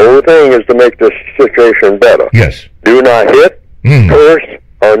the whole thing is to make this situation better. Yes. Do not hit, curse,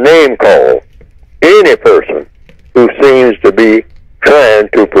 or name call any person who seems to be trying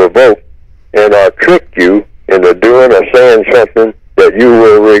to provoke and or trick you into doing or saying something that you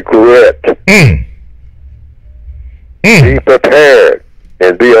will regret. Be prepared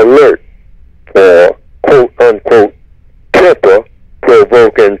and be alert for quote-unquote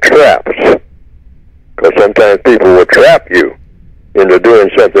temper-provoking traps. Because sometimes people will trap you into doing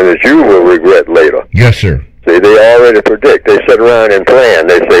something that you will regret later. Yes, sir. See, they already predict. They sit around and plan.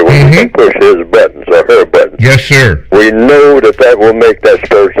 They say, well, you can push his buttons or her buttons. Yes, sir. We know that will make that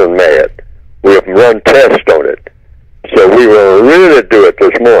person mad. We have run tests on it. So we will really do it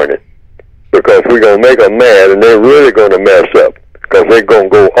this morning because we're going to make them mad and they're really going to mess up because they're going to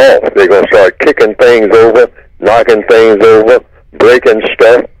go off. They're going to start kicking things over, knocking things over, breaking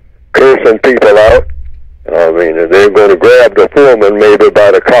stuff, cursing people out. They're going to grab the foreman maybe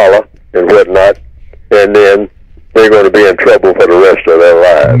by the collar and whatnot, and then they're going to be in trouble for the rest of their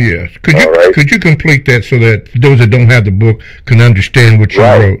lives. Yes. Could you complete that so that those that don't have the book can understand what you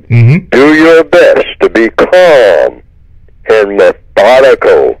wrote? Mm-hmm. Do your best to be calm and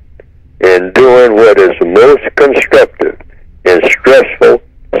methodical in doing what is most constructive in stressful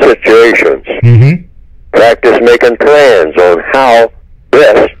situations. Mm-hmm. Practice making plans on how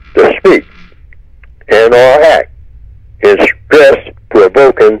best to speak and or act in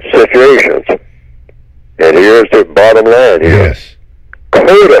stress-provoking situations. And here's the bottom line here. Yes.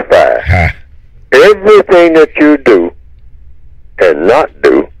 Codify everything that you do and not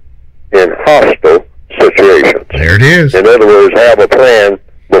do in hostile situations. There it is. In other words, have a plan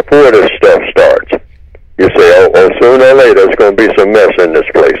before this stuff starts. You say, oh, sooner or later it's going to be some mess in this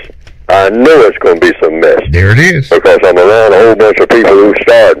place. I know it's going to be some mess. There it is. Because I'm around a whole bunch of people who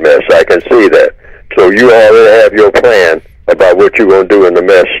start mess. I can see that. So you already have your plan about what you're going to do when the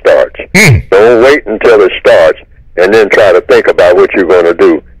mess starts. Don't wait until it starts. and then try to think about what you're going to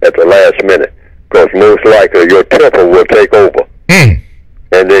do at the last minute, because most likely your temper will take over, and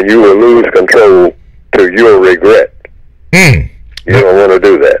then you will lose control to your regret. You don't want to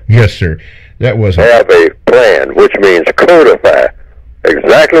do that. Yes, sir. That was have a plan, which means codify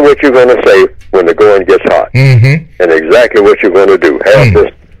exactly what you're going to say when the going gets hot, and exactly what you're going to do. Have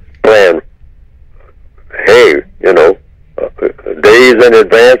this plan, days in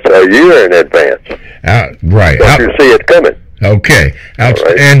advance, a year in advance. Right. Don't you see it coming? Okay.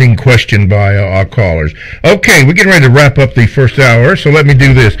 Outstanding question by our callers. Okay, we're getting ready to wrap up the first hour, so let me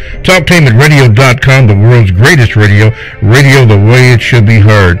do this. TalkTainmentRadio.com, the world's greatest radio the way it should be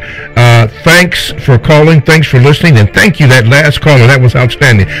heard. Thanks for calling, thanks for listening, and thank you, that last caller. That was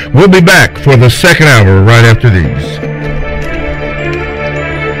outstanding. We'll be back for the second hour right after these.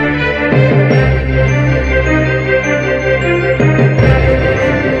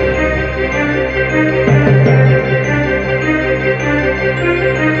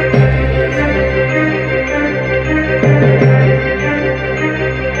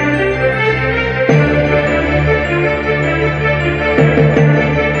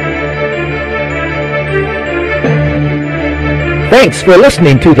 Thanks for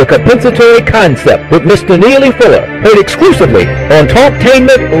listening to The Compensatory Concept with Mr. Neely Fuller, heard exclusively on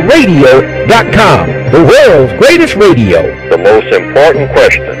TalkTainmentRadio.com, the world's greatest radio. The most important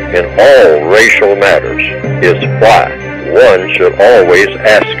question in all racial matters is why. One should always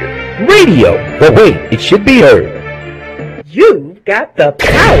ask it. Radio, the way it should be heard. You've got the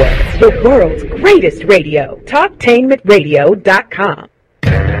power. The world's greatest radio. TalkTainmentRadio.com.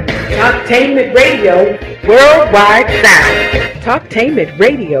 Talktainment Radio, worldwide sound.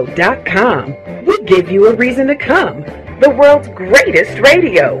 Talktainmentradio.com. We give you a reason to come. The world's greatest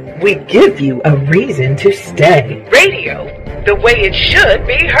radio. We give you a reason to stay. Radio, the way it should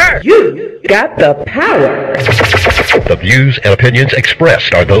be heard. You got the power. The views and opinions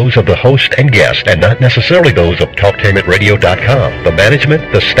expressed are those of the host and guest, and not necessarily those of TalkTainmentRadio.com, the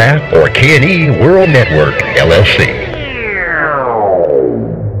management, the staff, or K&E World Network, LLC.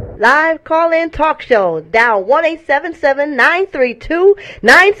 Live call-in talk show. Dial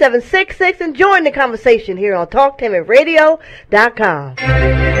 1-877-932-9766 and join the conversation here on TalkTainmentRadio.com.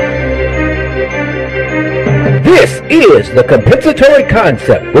 This is The Compensatory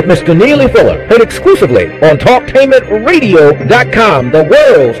Concept with Mr. Neely Fuller, heard exclusively on TalkTainmentRadio.com, the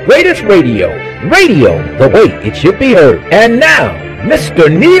world's greatest radio. Radio, the way it should be heard. And now, Mr.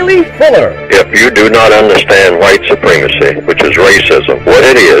 Neely Fuller. If you do not understand white supremacy, which is racism, what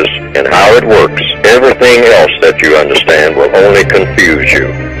it is and how it works, everything else that you understand will only confuse you.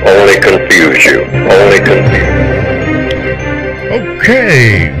 Only confuse you. Only confuse you.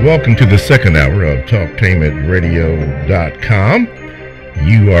 Okay, welcome to the second hour of TalkTainmentRadio.com.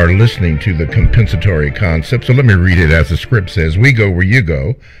 You are listening to The Compensatory Concept, so let me read it as the script says. We go where you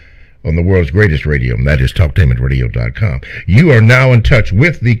go on the world's greatest radio, and that is TalkTainmentRadio.com. You are now in touch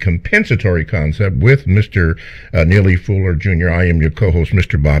with the compensatory concept with Mr. Neely Fuller Jr. I am your co-host,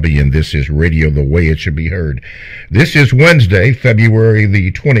 Mr. Bobby, and this is Radio the Way It Should Be Heard. This is Wednesday, February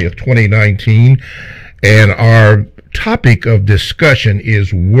the 20th, 2019, and our topic of discussion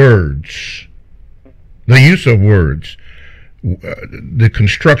is words, the use of words, the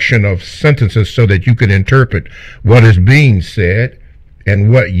construction of sentences so that you can interpret what is being said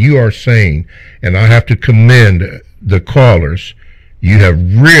and what you are saying. And I have to commend the callers. You have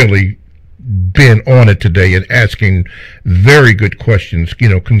really been on it today and asking very good questions,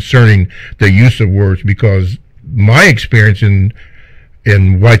 concerning the use of words, because my experience in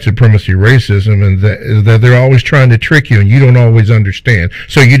white supremacy racism is that they're always trying to trick you and you don't always understand.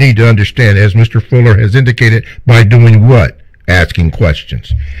 So you need to understand, as Mr. Fuller has indicated, by doing what? Asking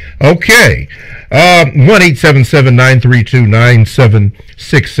questions. Okay.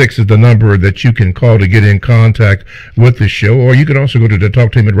 1-877-932-9766 is the number that you can call to get in contact with the show, or you can also go to the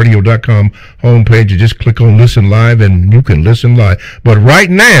TalkTainmentRadio.com homepage and just click on Listen Live, and you can listen live. But right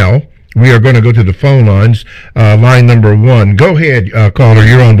now, we are going to go to the phone lines. Line number one. Go ahead, caller.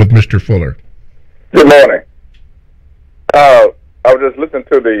 You're on with Mr. Fuller. Good morning. I was just listening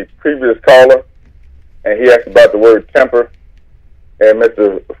to the previous caller, and he asked about the word temper. And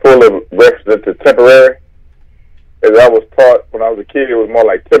Mr. Fuller referenced it to temporary. As I was taught when I was a kid, it was more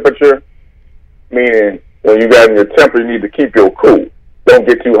like temperature, meaning when you got in your temper, you need to keep your cool. Don't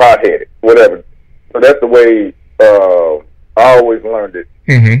get too hot-headed, whatever. So that's the way I always learned it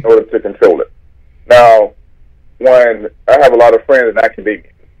in order to control it. Now, when I have a lot of friends in academia,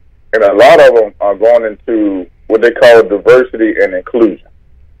 and a lot of them are going into what they call diversity and inclusion.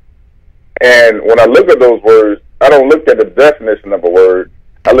 And when I look at those words, I don't look at the definition of a word.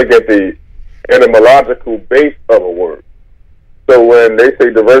 I look at the etymological base of a word. So when they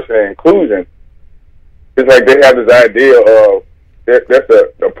say diversity and inclusion, it's like they have this idea of that's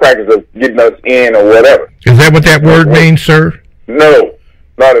a practice of getting us in or whatever. Is that what that word means, sir? No,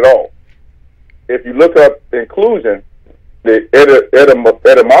 not at all. If you look up inclusion, the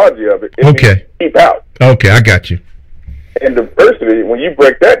etymology of it, means keep out. Okay, I got you. And diversity, when you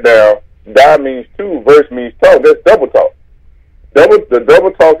break that down, die means two, verse means talk. That's double talk. The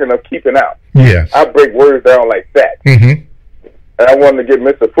double talking of keeping out. Yes. I break words down like that. Mm-hmm. And I wanted to get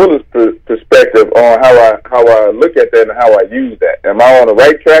Mr. Fuller's perspective on how I look at that and how I use that. Am I on the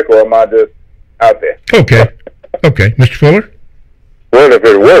right track or am I just out there? Okay. Okay. Mr. Fuller? Well, if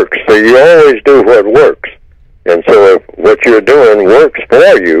it works, so you always do what works. And so if what you're doing works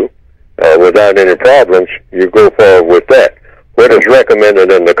for you without any problems, you go forward with that. What is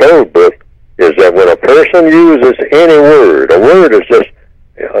recommended in the code book is that when a person uses any word, a word is just,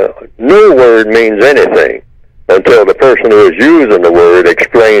 no word means anything until the person who is using the word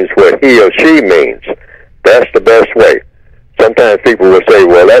explains what he or she means. That's the best way. Sometimes people will say,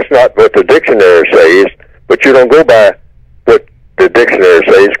 well, that's not what the dictionary says, but you don't go by what the dictionary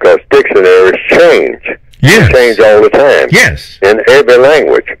says because dictionaries change. Yes. They change all the time. Yes. In every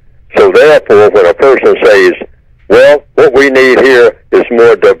language. So therefore, when a person says, well, what we need here is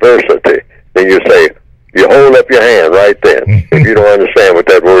more diversity, then you say, you hold up your hand right then if you don't understand what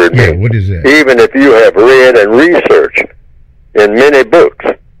that word means. What is that? Even if you have read and researched in many books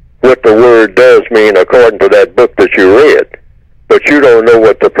what the word does mean according to that book that you read, but you don't know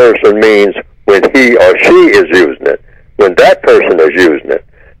what the person means when he or she is using it, when that person is using it.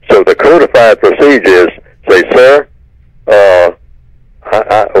 So the codified procedure is, say, sir,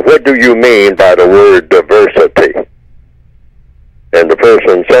 what do you mean by the word diversity? And the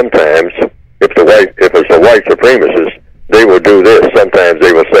person sometimes, if it's a white supremacist, they will do this. Sometimes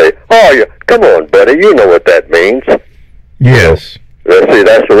they will say, oh, come on, buddy, you know what that means. Yes. See,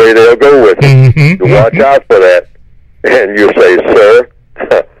 that's the way they'll go with it. Mm-hmm. You watch out for that. And you say, sir,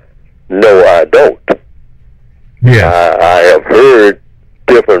 no, I don't. Yes. I have heard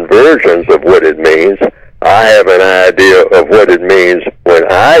different versions of what it means. I have an idea of what it means when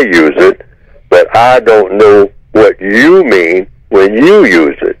I use it, but I don't know what you mean when you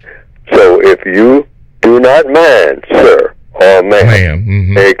use it. So if you do not mind, sir or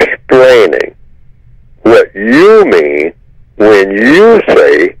ma'am, explaining what you mean when you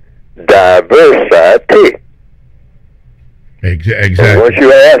say diversity. Exactly. So once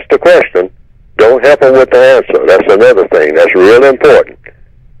you ask the question, don't help them with the answer. That's another thing. That's real important.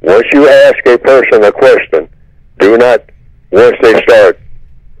 Once you ask a person a question, do not, once they start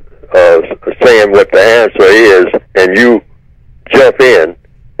saying what the answer is, and you jump in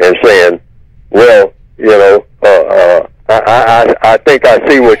and saying, well, you know, I think I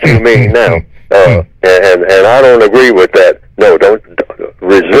see what you mean now, and I don't agree with that. No, don't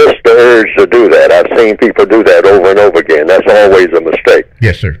resist the urge to do that. I've seen people do that over and over again. That's always a mistake.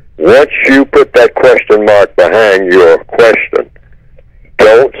 Yes, sir. Once you put that question mark behind your question,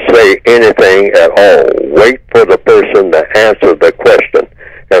 don't say anything at all. Wait for the person to answer the question.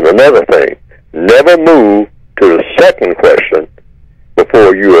 And another thing, never move to the second question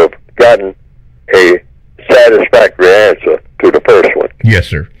before you have gotten a satisfactory answer to the first one. Yes,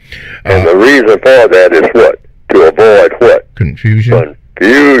 sir. And the reason for that is what? To avoid what? Confusion.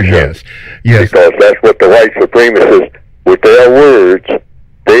 Confusion. Yes. Yes. Because that's what the white supremacists, with their words,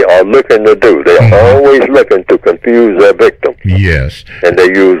 they are looking to do. They are always looking to confuse their victim. Yes. And they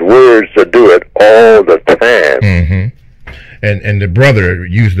use words to do it all the time. Mm-hmm. And the brother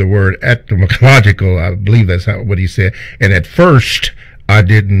used the word etymological. I believe that's what he said. And at first, I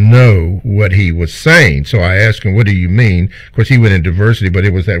didn't know what he was saying. So I asked him, what do you mean? Of course, he went in diversity, but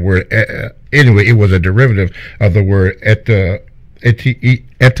it was that word. Anyway, it was a derivative of the word etymology,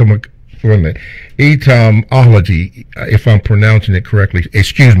 if I'm pronouncing it correctly.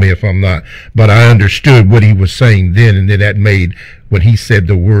 Excuse me if I'm not. But I understood what he was saying then, and then that made, when he said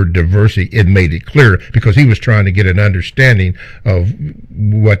the word diversity, it made it clearer because he was trying to get an understanding of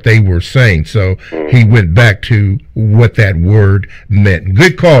what they were saying. So he went back to what that word meant.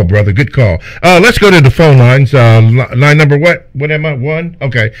 Good call, brother. Good call. Let's go to the phone lines. Line number what? What am I? 1?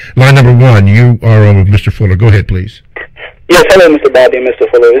 Okay. Line number 1. You are on with Mr. Fuller. Go ahead, please. Yes, hello, Mr. Bobby and Mr.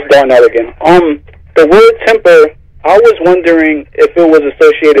 Fuller. It's Darnell again. The word temper, I was wondering if it was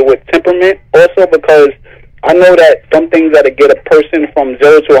associated with temperament also, because I know that some things that get a person from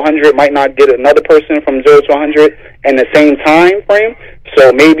 0 to 100 might not get another person from 0 to 100 in the same time frame.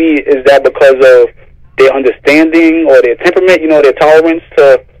 So maybe is that because of their understanding or their temperament, you know, their tolerance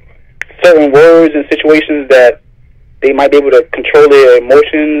to certain words and situations that they might be able to control their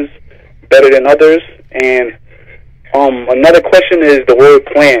emotions better than others? And another question is the word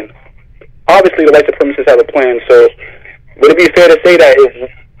plan. Obviously, the white supremacists have a plan, so would it be fair to say that if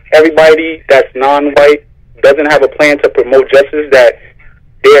everybody that's non-white doesn't have a plan to promote justice, that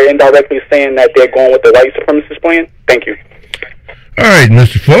they're indirectly saying that they're going with the white supremacist plan? Thank you. All right,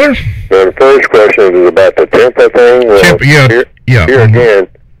 Mr. Fuller. Well, the first question is about the temper thing. Well, here again,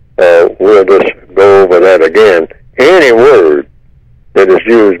 we'll just go over that again. Any word that is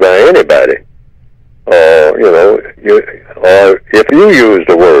used by anybody, or if you use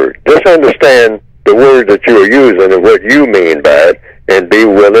the word, just understand the word that you are using and what you mean by it, and be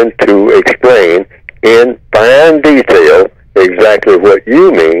willing to explain in fine detail exactly what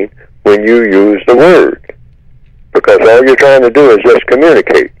you mean when you use the word. Because all you're trying to do is just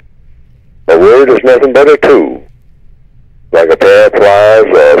communicate. A word is nothing but a tool, like a pair of pliers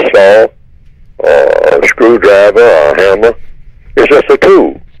or a saw or a screwdriver or a hammer. It's just a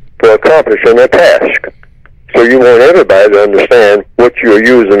tool for accomplishing a task. So you want everybody to understand what you're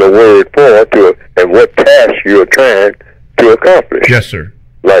using a word for and what task you're trying to accomplish. Yes, sir.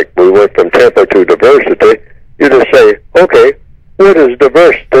 Like we went from temper to diversity, you just say, okay, what is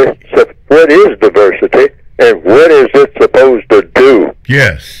diversity? What is diversity? And what is it supposed to do?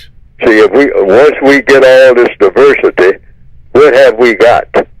 Yes. See, once we get all this diversity, what have we got?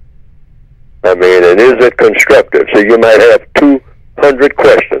 I mean, and is it constructive? So you might have 200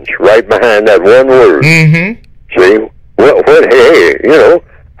 questions right behind that one word. Mm-hmm. See, hey,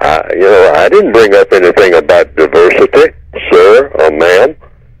 I didn't bring up anything about diversity, sir or ma'am.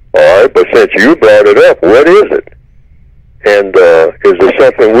 All right, but since you brought it up, what is it? And is it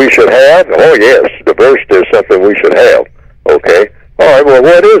something we should have? Oh, yes, diversity is something we should have. Okay. All right, well,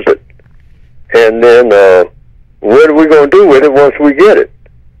 what is it? And then what are we going to do with it once we get it?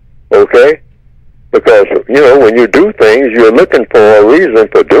 Okay? Because, when you do things, you're looking for a reason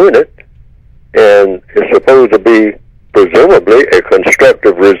for doing it, and it's supposed to be presumably a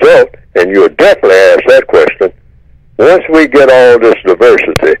constructive result, and you'll definitely ask that question. Once we get all this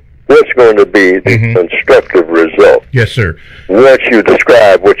diversity, what's going to be the constructive result? Yes, sir. Once you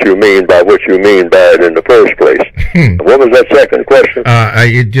describe what you mean by it in the first place. What was that second question?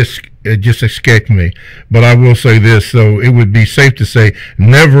 It just escaped me. But I will say this, so it would be safe to say,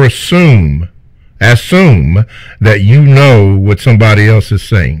 never assume that you know what somebody else is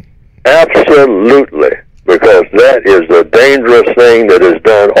saying. Absolutely. Because that is a dangerous thing that is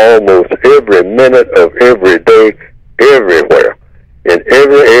done almost every minute of every day, everywhere, in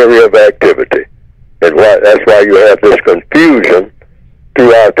every area of activity. And that's why you have this confusion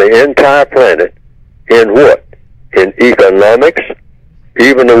throughout the entire planet in what? In economics,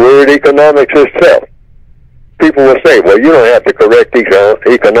 even the word economics itself. People will say, well, you don't have to correct the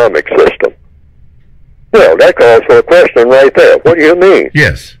economic system. Well, that calls for a question right there. What do you mean?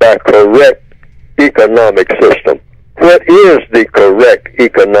 Yes. By correct economic system. What is the correct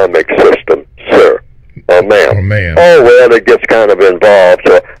economic system, sir? Or ma'am? Oh, ma'am. Oh, well, it gets kind of involved,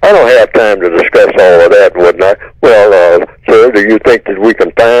 so I don't have time to discuss all of that and whatnot. Well, sir, do you think that we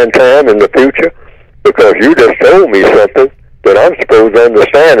can find time in the future? Because you just told me something that I'm supposed to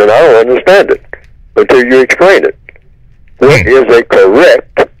understand, and I don't understand it until you explain it. What is a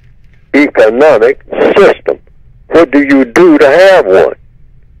correct economic system? What do you do to have one?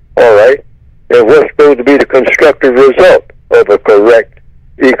 All right? And what's supposed to be the constructive result of a correct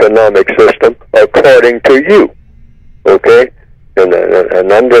economic system according to you? Okay? And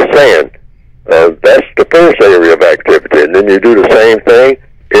I'm just saying, that's the first area of activity. And then you do the same thing,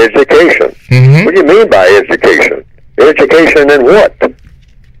 education. Mm-hmm. What do you mean by education? Education in what?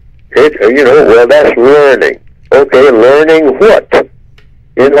 Well, that's learning. Okay, learning what?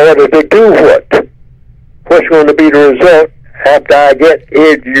 In order to do what? What's going to be the result after I get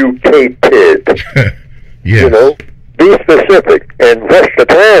educated? Yes. Be specific. And what's the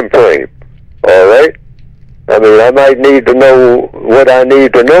time frame? All right? I mean, I might need to know what I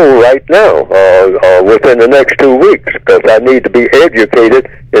need to know right now, or within the next 2 weeks, because I need to be educated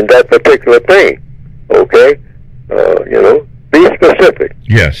in that particular thing. Okay? Be specific.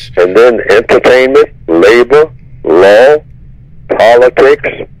 Yes. And then entertainment, labor, law, politics.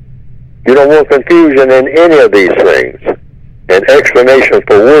 You don't want confusion in any of these things. An explanation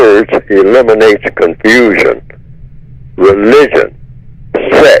for words eliminates confusion. Religion,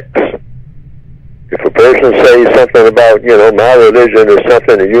 sex. If a person says something about, my religion is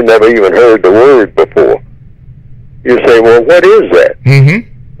something and you never even heard the word before, you say, well, what is that?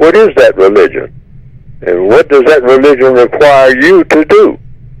 Mm-hmm. What is that religion? And what does that religion require you to do?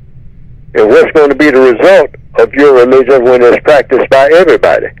 And what's going to be the result of your religion when it's practiced by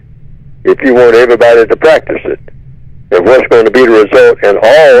everybody? If you want everybody to practice it. and what's going to be the result in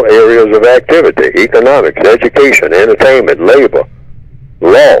all areas of activity: economics, education, entertainment, labor,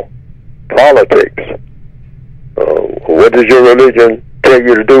 law, politics. What does your religion tell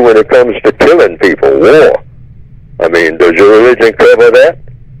you to do when it comes to killing people, war? I mean, does your religion cover that?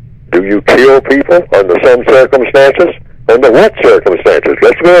 Do you kill people under some circumstances? Under what circumstances?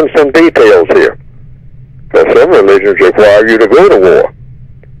 Let's go into some details here. Because some religions require you to go to war.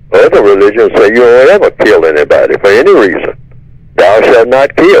 Other religions say you don't ever kill anybody for any reason. Thou shalt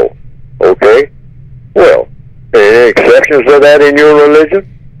not kill. Okay? Well, any exceptions to that in your religion?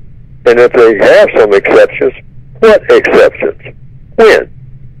 And if they have some exceptions, what exceptions? When?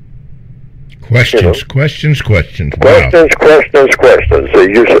 Questions. Wow. Questions. So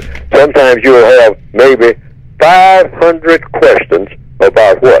sometimes you'll have maybe 500 questions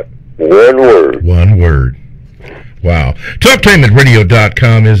about what? One word. One word. Wow.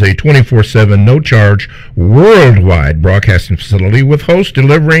 TalkTimeAtRadio.com is a 24/7, no-charge, worldwide broadcasting facility with hosts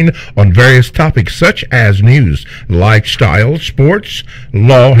delivering on various topics such as news, lifestyle, sports,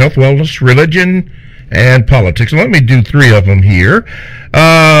 law, health, wellness, religion, and politics. Let me do 3 of them here.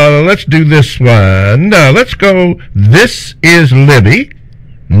 Let's do this one. Let's go. This is Libby,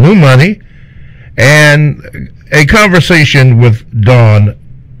 New Money, and a conversation with Dawn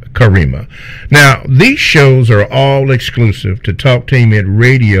Karima. Now, these shows are all exclusive to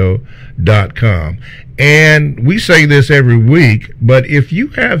TalkTeamRadio.com. And we say this every week, but if you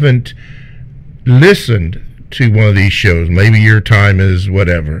haven't listened to one of these shows, maybe your time is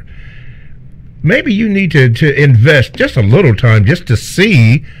whatever, maybe you need to invest just a little time just to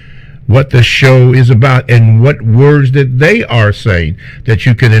see what the show is about and what words that they are saying that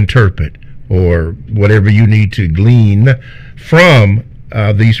you can interpret, or whatever you need to glean from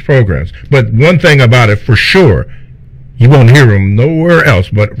these programs. But one thing about it for sure, you won't hear them nowhere else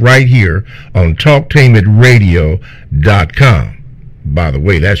but right here on TalkTeamAtRadio.com. By the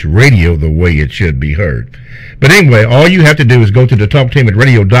way, that's radio the way it should be heard. But anyway, all you have to do is go to the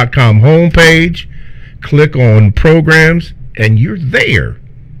TalkTeamAtRadio.com homepage, click on programs, and you're there.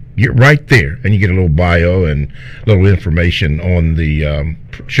 You're right there, and you get a little bio and a little information on the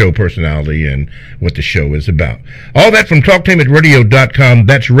show personality and what the show is about. All that from TalkTeamAtRadio.com.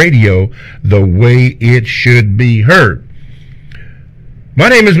 That's radio the way it should be heard. My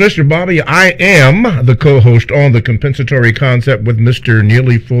name is Mr. Bobby. I am the co-host on The Compensatory Concept with Mr.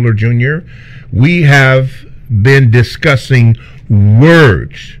 Neely Fuller Jr. We have been discussing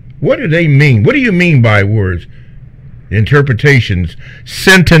words. What do they mean? What do you mean by words? Interpretations,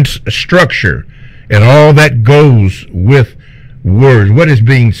 sentence structure, and all that goes with words. What is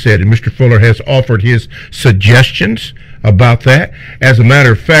being said? And Mr. Fuller has offered his suggestions about that. As a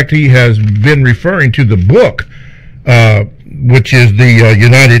matter of fact, he has been referring to the book, which is the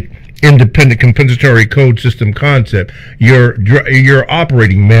United Independent Compensatory Code System Concept, your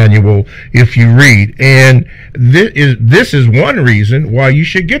operating manual, if you read. And this is one reason why you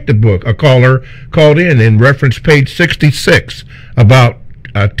should get the book. A caller called in reference page 66 about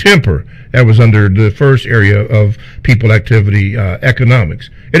temper. That was under the first area of people, activity, economics.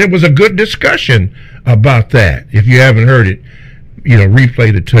 And it was a good discussion about that. If you haven't heard it,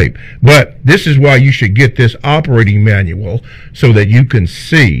 replay the tape. But this is why you should get this operating manual, so that you can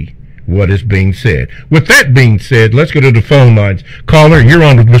see what is being said. With that being said, let's go to the phone lines. Caller, you're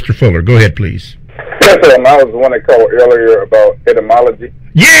on with Mr. Fuller. Go ahead, please. Yes, sir. I was the one that called earlier about etymology.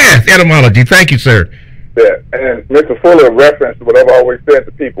 Yes, etymology. Thank you, sir. Yeah, and Mr. Fuller referenced what I've always said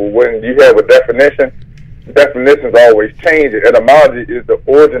to people. When you have a definition, definitions always change. Etymology is the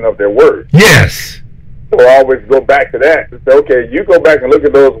origin of their word. Yes. So I always go back to that and say, okay, you go back and look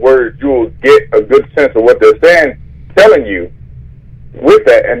at those words, you will get a good sense of what they're saying, telling you with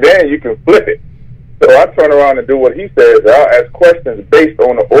that, and then you can flip it. So I turn around and do what he says. I'll ask questions based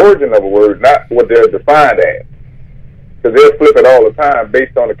on the origin of a word, not what they're defined as. Because they'll flip it all the time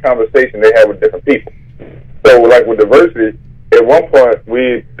based on the conversation they have with different people. So, like with diversity, at one point,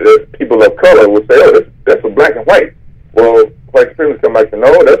 people of color would say, oh, that's for black and white. Well, white supremacists come back to,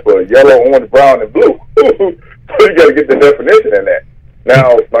 no, that's for yellow, orange, brown, and blue. So you got to get the definition in that.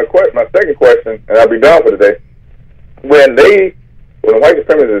 Now, my second question, and I'll be done for today, when the white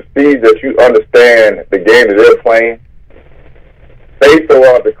supremacists see that you understand the game that they're playing, they throw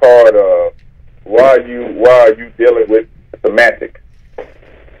out the card of, why are you dealing with semantics?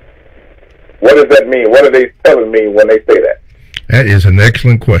 What does that mean? What are they telling me when they say that? That is an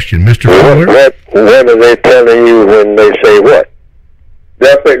excellent question. Mr. Fuller? What are they telling you when they say what?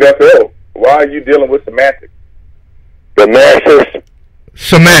 They'll say, oh, why are you dealing with semantics? The masses?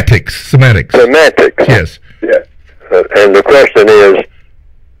 Semantics. Yes. Yes. And the question is,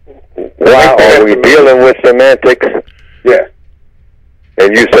 why are we dealing with semantics? Yeah.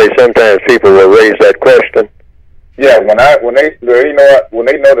 And you say sometimes people will raise that question? Yeah, when they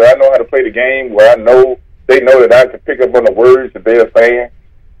know that I know how to play the game, where they know that I can pick up on the words that they're saying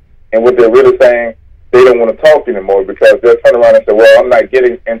and what they're really saying, they don't want to talk anymore because they'll turn around and say, well, I'm not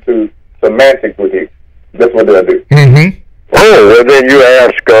getting into semantics with you. That's what they'll do. Mm-hmm. Oh, well, then you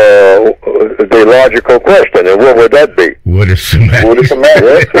ask the logical question, and what would that be? What is semantics? What is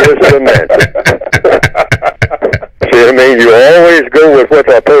semantics? What is semantics? See, I mean, you always go with what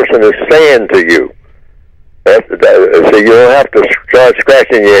that person is saying to you. So you don't have to start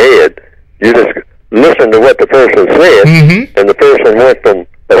scratching your head. You just listen to what the person said, and the person went from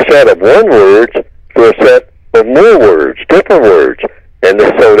a set of one words to a set of more words, different words. And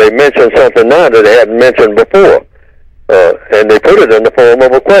so they mentioned something now that they hadn't mentioned before. And they put it in the form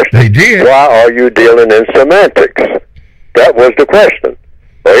of a question. They did. Why are you dealing in semantics? That was the question.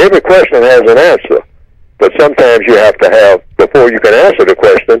 Well, every question has an answer. But sometimes you have to have, before you can answer the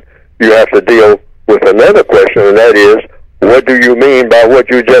question, you have to deal with another question, and that is, what do you mean by what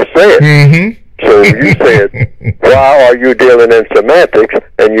you just said? So you said, why are you dealing in semantics?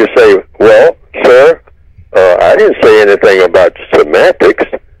 And you say, well, sir, I didn't say anything about semantics,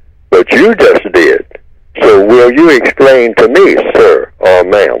 but you just did. So will you explain to me, sir or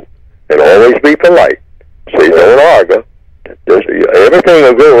ma'am? And always be polite. See, don't argue. Everything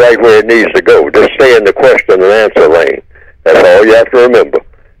will go right where it needs to go. Just stay in the question and answer lane. That's all you have to remember.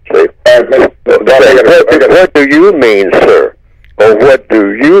 See? What do you mean, sir? Or what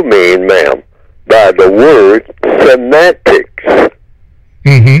do you mean, ma'am, by the word semantics?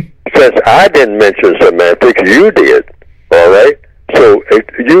 Since I didn't mention semantics, you did. All right? So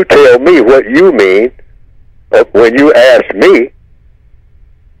you tell me what you mean when you ask me,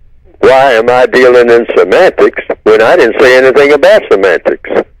 why am I dealing in semantics when I didn't say anything about semantics?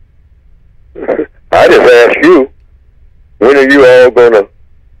 I just asked you, when are you all going to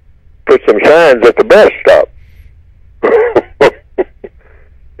put some signs at the bus stop?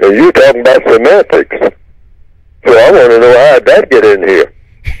 And you talking about semantics. So I want to know how did that get in here?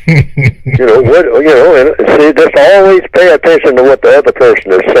 And see, just always pay attention to what the other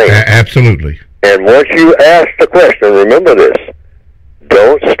person is saying. Absolutely. And once you ask the question, remember this,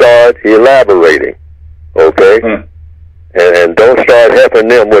 don't start elaborating, okay? And don't start helping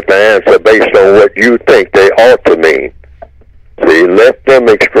them with the answer based on what you think they ought to mean. See, let them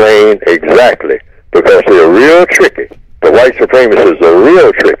explain exactly, because they're real tricky. The white supremacists are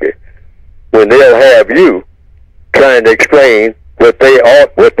real tricky when they'll have you trying to explain what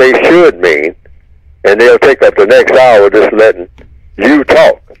they should mean, and they'll take up the next hour just letting you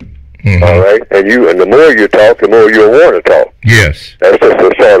talk. All right, and the more you talk, the more you'll want to talk. Yes, that's just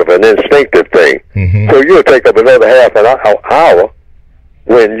a sort of an instinctive thing. So you'll take up another half an hour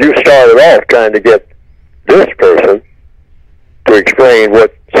when you started off trying to get this person to explain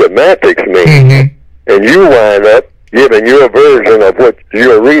what semantics mean, and you wind up giving your version of what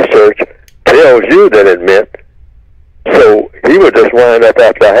your research tells you that it meant. So he would just wind up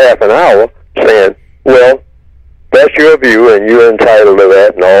after half an hour saying, well, that's your view, and you're entitled to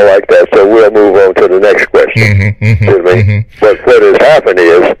that, and all like that. So we'll move on to the next question. But what has happened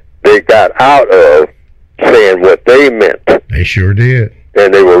is they got out of saying what they meant. They sure did,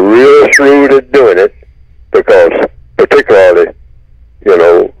 and they were real shrewd at doing it, because particularly,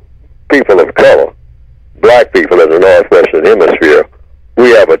 people of color, black people in the Northwestern Hemisphere,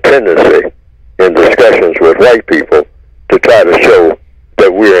 we have a tendency in discussions with white people to try to show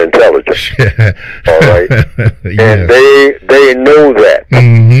that we're intelligent. All right? And they know that.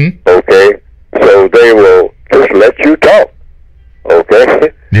 Okay? So they will just let you talk.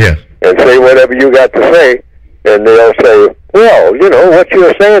 Okay? Yeah. And say whatever you got to say, and they'll say, well, what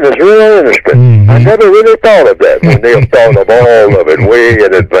you're saying is really interesting. I never really thought of that. When they've thought of all of it way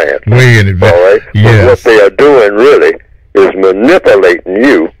in advance. Way in advance. All right? Yes. But what they are doing really is manipulating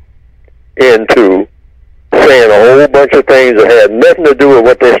you into saying a whole bunch of things that had nothing to do with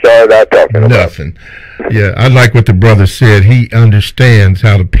what they started out talking about. Nothing. Yeah, I like what the brother said. He understands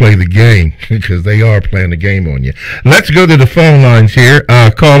how to play the game, because they are playing the game on you. Let's go to the phone lines here.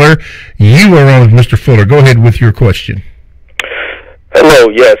 Caller, you are on with Mr. Fuller. Go ahead with your question. Hello,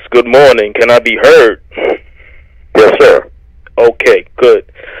 yes, good morning. Can I be heard? Yes, sir. Okay, good.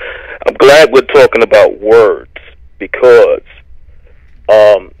 I'm glad we're talking about words, because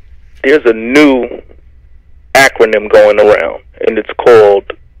there's a new acronym going around, and it's called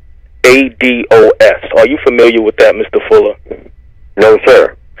ADOS. Are you familiar with that, Mr. Fuller? No,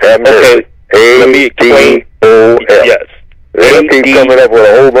 sir. Okay, let me explain. ADOS. Yes. They'll keep coming up with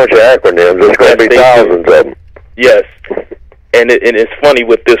a whole bunch of acronyms. There's going to be thousands of them. Yes. And it's funny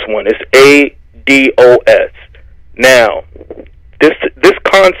with this one. It's ADOS. Now, this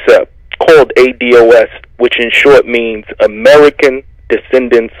concept called ADOS, which in short means American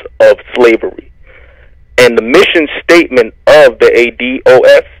Descendants of Slavery, and the mission statement of the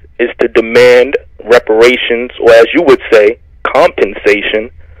ADOS is to demand reparations, or as you would say, compensation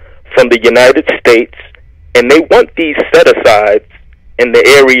from the United States, and they want these set-asides in the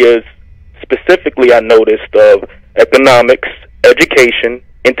areas specifically I noticed of economics, education,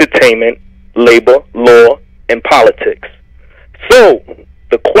 entertainment, labor, law, and politics. So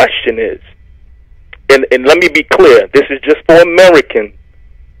the question is, and let me be clear, this is just for American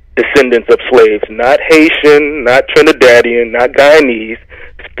descendants of slaves, not Haitian, not Trinidadian, not Guyanese,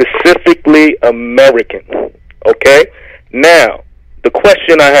 specifically American. Okay? Now, the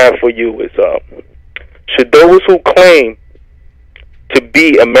question I have for you is, should those who claim to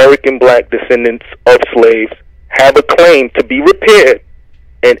be American black descendants of slaves have a claim to be repaired?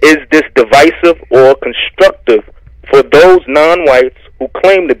 And is this divisive or constructive for those non-whites who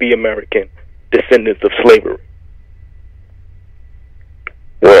claim to be American descendants of slavery?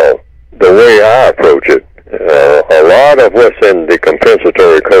 Well, the way I approach it, a lot of what's in the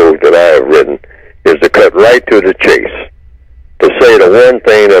compensatory code that I have written is to cut right to the chase, to say the one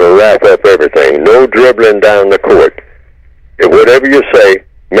thing that'll wrap up everything. No dribbling down the court. Whatever you say,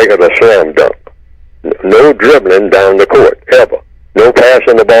 make it a slam dunk. No dribbling down the court, ever. No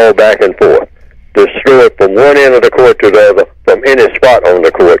passing the ball back and forth. Just throw it from one end of the court to the other, from any spot on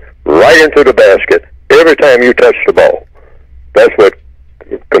the court, right into the basket, every time you touch the ball. That's what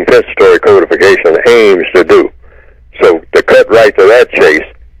compensatory codification aims to do. So to cut right to that chase,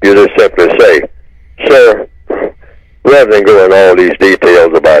 you just simply say, sir, rather than go in all these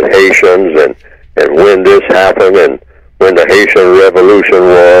details about Haitians and when this happened and when the Haitian Revolution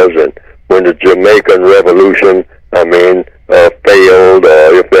was and when the Jamaican Revolution, failed,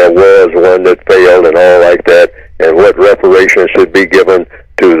 or if there was one that failed and all like that, and what reparations should be given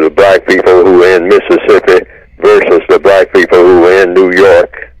to the black people who were in Mississippi versus the black people who were in New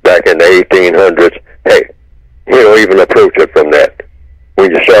York back in the 1800s. Hey, we don't even approach it from that.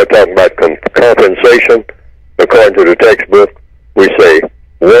 When you start talking about compensation, according to the textbook, we say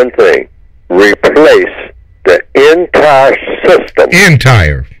one thing: replace the entire system.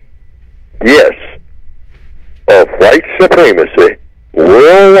 Entire. Yes. Of white supremacy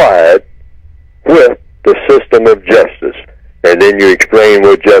worldwide with the system of justice. And then you explain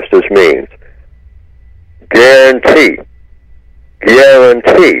what justice means. Guarantee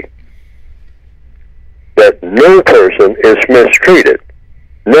that no person is mistreated.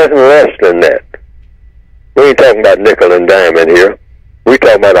 Nothing less than that. We ain't talking about nickel and diamond here. We're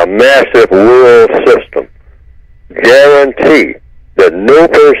talking about a massive world system. Guarantee that no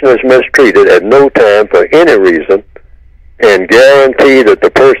person is mistreated at no time for any reason, and guarantee that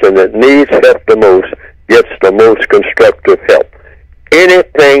the person that needs help the most gets the most constructive help.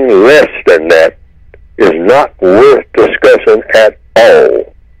 Anything less than that is not worth discussing at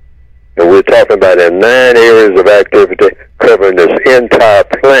all. And we're talking about in 9 areas of activity covering this entire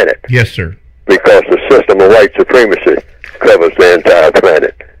planet. Yes, sir. Because the system of white supremacy covers the entire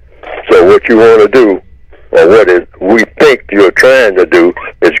planet. So what you want to do, or we think you're trying to do,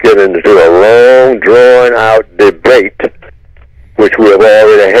 is get into a long, drawn-out debate, which we have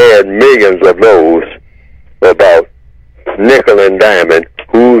already had millions of those, about nickel and diamond,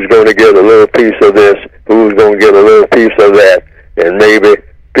 who's going to get a little piece of this, who's going to get a little piece of that, and maybe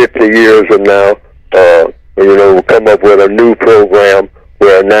 50 years from now, we'll come up with a new program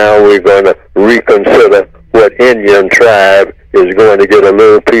where now we're going to reconsider what Indian tribe is going to get a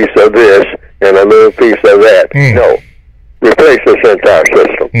little piece of this and a little piece of that. No. Replace this entire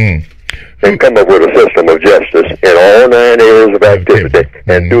system and come up with a system of justice in all 9 areas of activity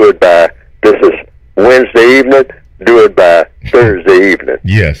and do it by, this is Wednesday evening, do it by Thursday evening.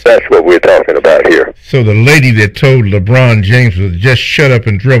 Yes. That's what we're talking about here. So the lady that told LeBron James was just shut up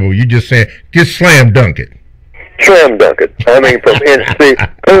and dribble, you just saying, just slam dunk it. Slam dunk it. See,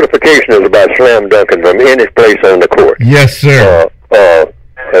 codification is about slam dunking from any place on the court. Yes, sir.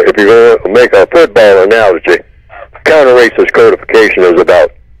 If you're going to make a football analogy, counter-racist codification is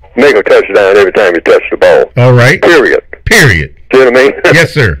about make a touchdown every time you touch the ball. All right. Period. See what I mean?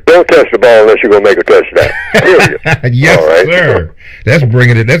 Yes, sir. Don't touch the ball unless you're going to make a touchdown. Period. Yes, all right, sir. That's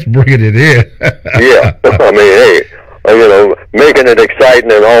bringing it in. Yeah. Making it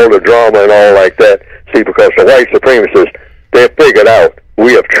exciting and all the drama and all like that. See, because the white supremacists, they've figured out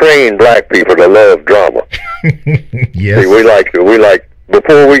we have trained black people to love drama. Yes. See, we like,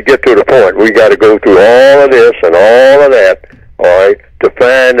 before we get to the point, we got to go through all of this and all of that, all right, to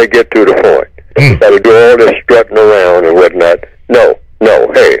finally get to the point. We got to do all this strutting around and whatnot. No,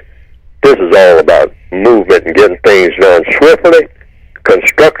 hey, this is all about movement and getting things done swiftly,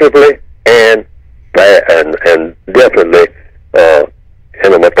 constructively, and definitely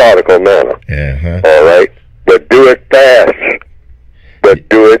in a methodical manner. All right? But do it fast. But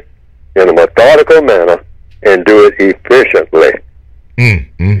do it in a methodical manner and do it efficiently.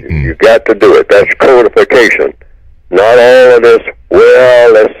 You got to do it. That's codification. Not all of this,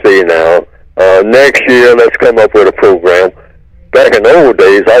 well, let's see now. Next year, let's come up with a program. Back in the old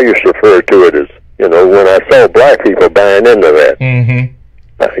days, I used to refer to it as, when I saw black people buying into that.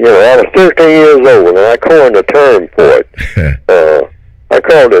 I was 13 years old, and I coined a term for it. I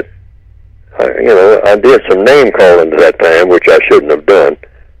called it, I did some name calling at that time, which I shouldn't have done,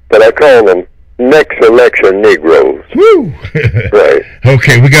 but I called them next election Negroes. Woo! Right.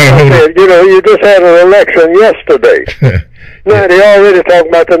 Okay, we got to hold it. You just had an election yesterday. Now they already talking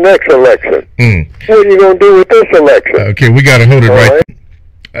about the next election. What are you going to do with this election? Okay, we got to hold it right.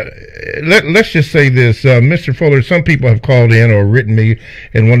 Let's just say this, Mr. Fuller, some people have called in or written me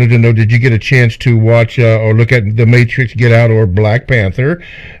and wanted to know, did you get a chance to watch or look at The Matrix, Get Out, or Black Panther?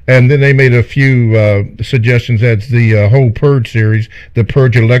 And then they made a few suggestions as the whole Purge series, the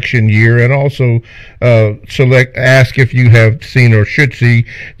Purge election year, and also ask if you have seen or should see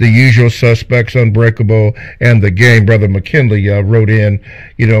The Usual Suspects, Unbreakable, and The Game. Brother McKinley wrote in,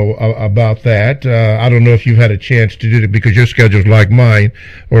 about that. I don't know if you've had a chance to do it because your schedule's like mine,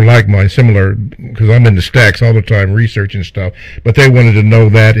 similar, because I'm in the stacks all the time researching stuff, but they wanted to know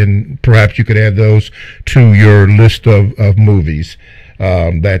that, and perhaps you could add those to your list of movies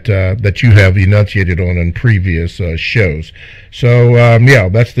that you have enunciated on in previous shows. So,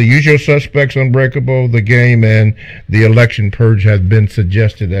 that's The Usual Suspects, Unbreakable, The Game, and The Election Purge has been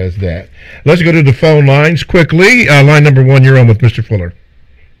suggested as that. Let's go to the phone lines quickly. Line number 1, you're on with Mr. Fuller.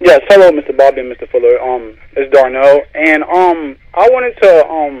 Yes, hello, Mr. Bobby and Mr. Fuller. It's Darnell, and I wanted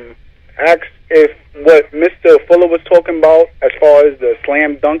to ask if what Mr. Fuller was talking about as far as the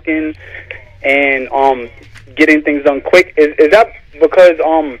slam dunking and getting things done quick is that because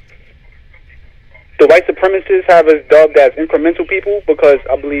the white supremacists have us dubbed as incremental people? Because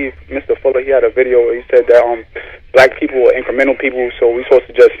I believe Mr. Fuller, he had a video where he said that black people are incremental people, so we're supposed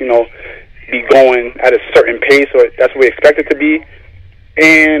to just be going at a certain pace, or that's what we expect it to be.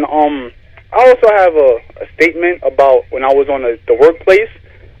 And I also have a statement about when I was on the workplace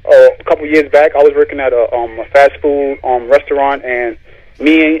a couple years back. I was working at a fast food restaurant, and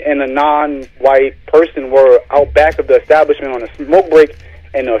me and a non-white person were out back of the establishment on a smoke break,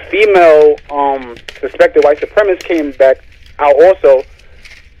 and a female suspected white supremacist came back out also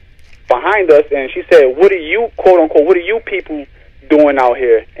behind us, and she said, "What are you, quote unquote, what are you people doing out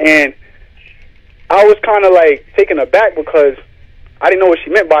here?" And I was kind of like taken aback because I didn't know what she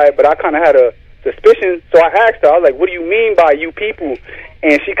meant by it, but I kind of had a suspicion. So I asked her, I was like, "What do you mean by you people?"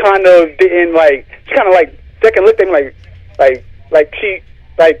 And she kind of didn't second looked at me like she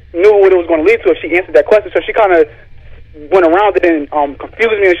knew what it was going to lead to if she answered that question. So she kind of went around it and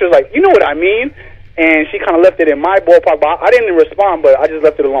confused me, and she was like, "You know what I mean?" And she kind of left it in my ballpark, but I didn't respond, but I just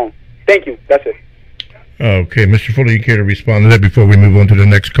left it alone. Thank you. That's it. Okay, Mr. Fuller, you care to respond to that before we move on to the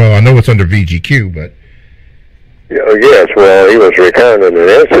next call? I know it's under VGQ, but... Yes, well, he was recounting an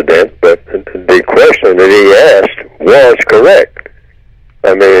incident, but the question that he asked was correct.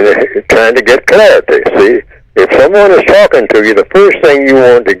 I mean, trying to get clarity. See, if someone is talking to you, the first thing you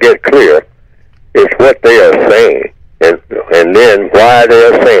want to get clear is what they are saying, and then why they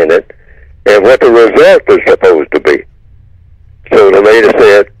are saying it, and what the result is supposed to be. So the lady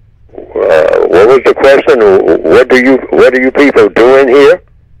said, what was the question? What are you people doing here?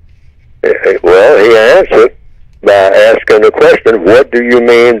 Well, he answered by asking the question, what do you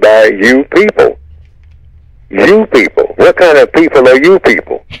mean by you people? You people. What kind of people are you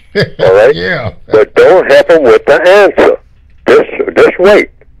people? All right? Yeah. But don't help them with the answer. Just wait.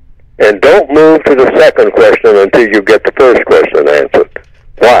 And don't move to the second question until you get the first question answered.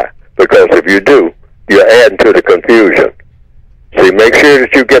 Why? Because if you do, you're adding to the confusion. See, make sure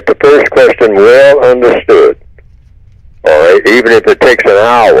that you get the first question well understood. All right? Even if it takes an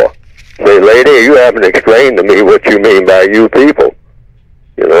hour. Say, lady, you haven't explained to me what you mean by you people.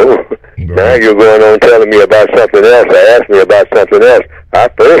 You know? Right. Now you're going on telling me about something else or ask me about something else. I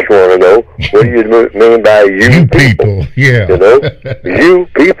first want to know, what do you mean by you people? Yeah. You know? You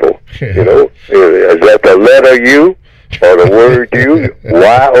people. Yeah. You know? Is that the letter U or the word U?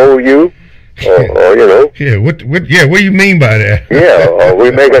 Y-O-U? Or you know? Yeah, what do you mean by that? Yeah, are we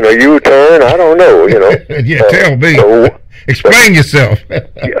making a U-turn? I don't know, you know. Yeah, tell me. Explain yourself.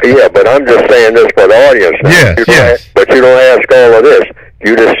 Yeah, but I'm just saying this for the audience now. Yes. But you don't ask all of this.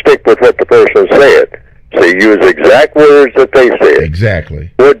 You just stick with what the person said. So use exact words that they said.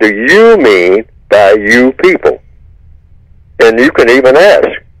 Exactly. What do you mean by you people. And you can even ask,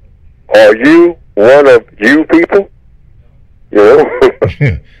 are you one of you people? You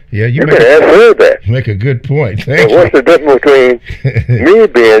know? Yeah, you can ask her that. Make a good point. Thank you. What's the difference between me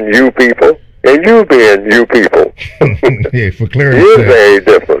being you people and you being you people? Yeah, for clarity. Here's a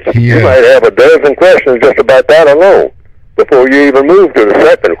difference. Yeah. You might have a dozen questions just about that alone before you even move to the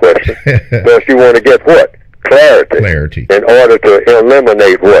second question. Because you want to get what? Clarity. In order to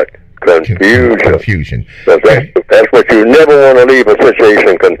eliminate what? Confusion. So that's what you never want to leave a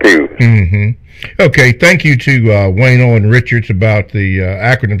situation confused. Mm-hmm. Okay, thank you to Wayne Owen Richards about the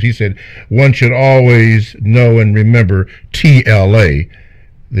acronyms. He said one should always know and remember TLA.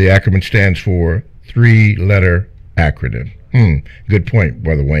 The acronym stands for three-letter acronym. Good point,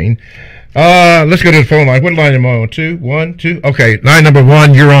 Brother Wayne. Let's go to the phone line. What line am I on? 2, 1, 2? Okay, line number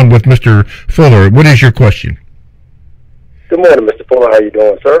 1, you're on with Mr. Fuller. What is your question? Good morning, Mr. Fuller. How you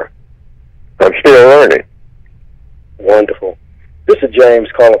doing, sir? I'm still learning. Wonderful. This is James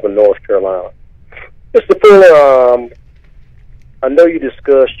calling from North Carolina. Mr. Fuller, I know you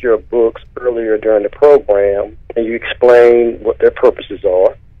discussed your books earlier during the program, and you explained what their purposes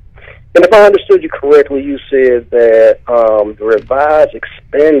are. And if I understood you correctly, you said that the Revised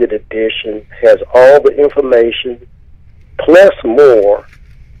Expanded Edition has all the information plus more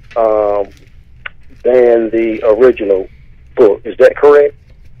than the original book. Is that correct?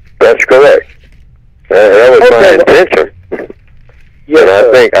 That's correct. That was my intention. Yes,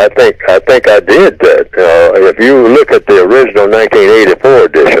 and I think I did that. If you look at the original 1984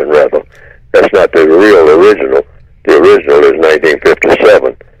 edition, rather, that's not the real original. The original is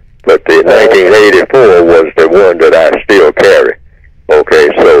 1957, but the 1984 was the one that I still carry. Okay,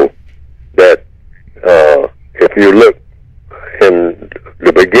 so that if you look in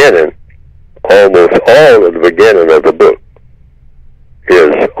the beginning, almost all of the beginning of the book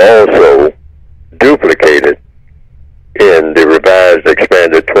is also duplicated in the Revised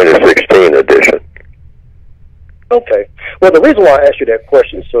Expanded 2016 edition. Okay. Well, the reason why I asked you that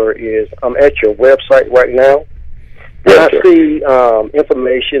question, sir, is I'm at your website right now, and I see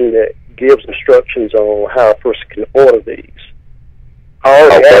information that gives instructions on how a person can order these. I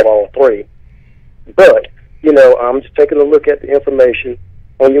already have all three, but, you know, I'm just taking a look at the information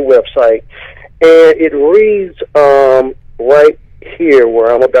on your website, and it reads right here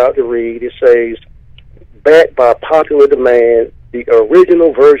where I'm about to read. It says, backed by popular demand, the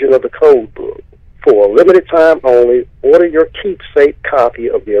original version of the code book. For a limited time only, order your keepsake copy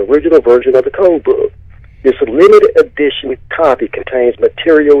of the original version of the code book. This limited edition copy contains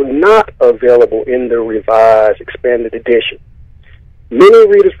material not available in the Revised Expanded Edition. Many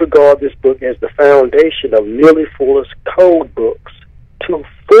readers regard this book as the foundation of Neely Fuller's code books. To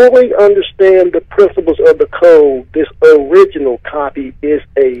fully understand the principles of the code, this original copy is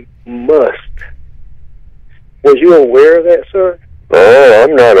a must. Was you aware of that, sir? Oh,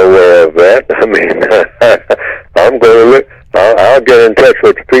 I'm not aware of that. I mean, I'm going to look. I'll get in touch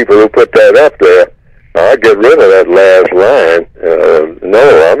with the people who put that up there. I'll get rid of that last line. No,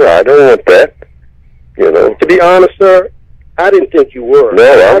 I don't want that. You know. To be honest, sir, I didn't think you were.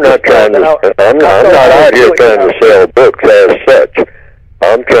 No, I'm not trying to. I'm not out here trying to sell books as such.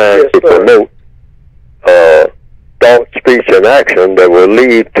 I'm trying to promote thought, speech, and action that will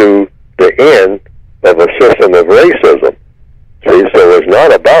lead to the end of a system of racism. See, so it's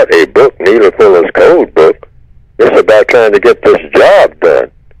not about a book, Neely Fuller's code book. It's about trying to get this job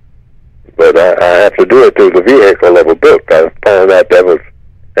done. But I have to do it through the vehicle of a book. I found out that was,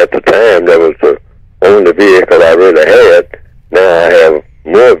 at the time, that was the only vehicle I really had. Now I have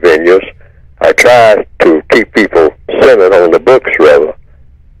more venues. I try to keep people centered on the books, rather,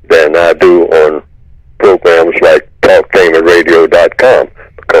 than I do on programs like TalkTameRadio.com,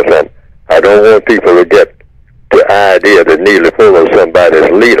 because I don't want people to get the idea that Neely Fuller is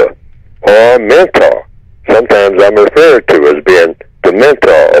somebody's leader or mentor. Sometimes I'm referred to as being the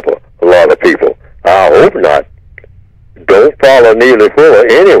mentor of a lot of people. I hope not. Don't follow Neely Fuller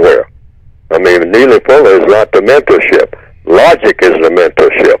anywhere. I mean, Neely Fuller is not the mentorship. Logic is the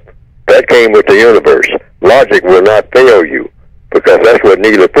mentorship. That came with the universe. Logic will not fail you, because that's what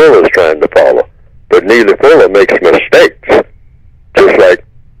Neely Fuller is trying to follow. But Neely Fuller makes mistakes. Just like,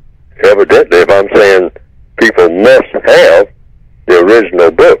 evidently, if I'm saying people must have the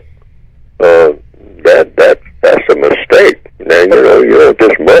original book, that's a mistake. Now, you don't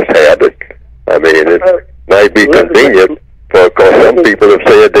just must have it. I mean, it might be convenient, because some people have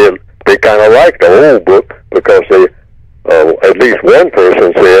said they kind of like the old book, because they, at least one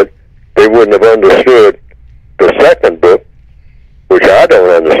person said they wouldn't have understood the second book, which I don't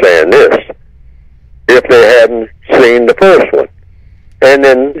understand this, if they hadn't seen the first one. And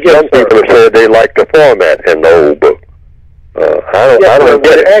then some people Fuller said they like the format in the old book. I don't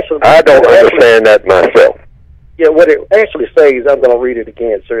get it. I don't understand that myself. Yeah, what it actually says, I'm going to read it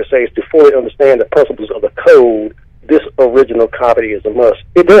again, sir. It says, to fully understand the principles of the code, this original copy is a must.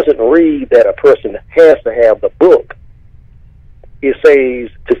 It doesn't read that a person has to have the book. It says,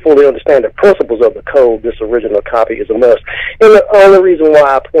 to fully understand the principles of the code, this original copy is a must. And the only reason why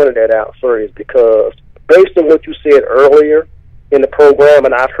I pointed that out, sir, is because based on what you said earlier in the program,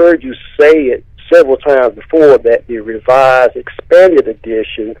 and I've heard you say it several times before, that the revised expanded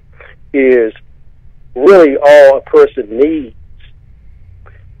edition is really all a person needs.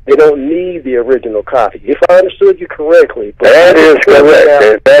 They don't need the original copy. If I understood you correctly. That is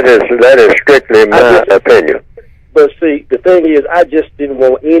correct. That is strictly my opinion. But see, the thing is, I just didn't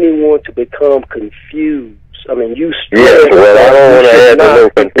want anyone to become confused. I mean, you still... Yes, well, I don't want to add no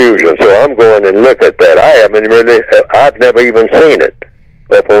confusion, so I'm going and look at that. I haven't really, I've never even seen it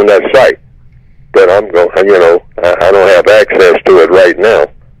up on that site. But I'm going, you know, I don't have access to it right now,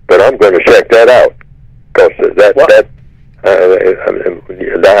 but I'm going to check that out. Because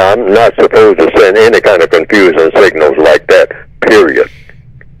I'm not supposed to send any kind of confusing signals like that, period.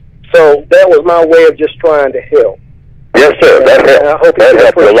 So that was my way of just trying to help. Yes, sir. That helped. That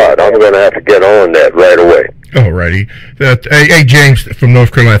helped a lot. I'm going to have to get on that right away. All righty. Hey, James from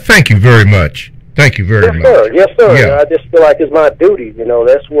North Carolina, thank you very much. Thank you very much. Sir. Yes, sir. Yeah. I just feel like it's my duty. You know,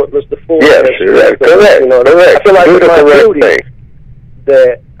 that's what Mr. Ford. Yes, correct. You know, correct. I feel like it's my duty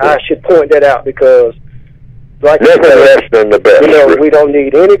that I should point that out because, like nothing less than the best. You know, we don't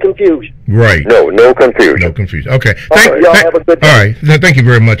need any confusion. Right. No confusion. No confusion. Okay. Y'all have a good day. All right. Thank you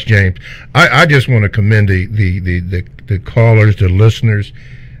very much, James. I just want to commend the callers, the listeners.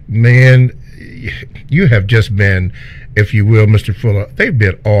 Man, you have just been, if you will, Mr. Fuller, they've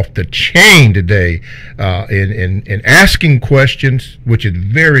been off the chain today in asking questions, which is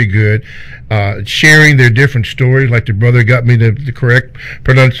very good, sharing their different stories, like the brother got me the correct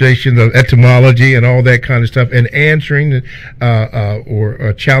pronunciation of etymology and all that kind of stuff, and answering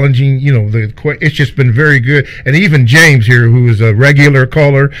or challenging, you know, it's just been very good. And even James here, who is a regular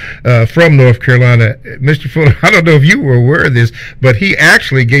caller from North Carolina, Mr. Fuller, I don't know if you were aware of this, but he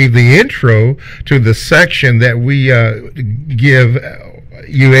actually gave the intro to the section that we give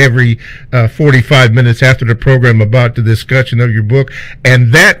you every 45 minutes after the program about the discussion of your book,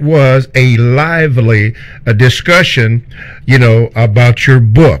 and that was a lively discussion, you know, about your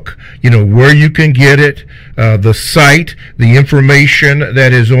book, you know, where you can get it, the site, the information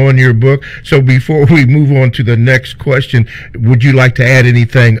that is on your book. So before we move on to the next question, would you like to add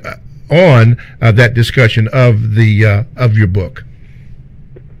anything on that discussion of the of your book?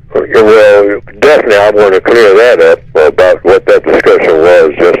 Well, definitely I want to clear that up about what that discussion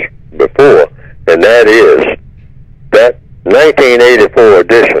was just before, and that is that 1984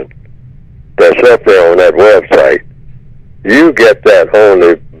 edition that's up there on that website. You get that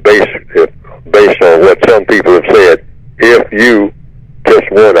only based on what some people have said. If you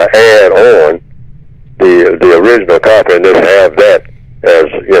just want to add on the original copy and just have that as,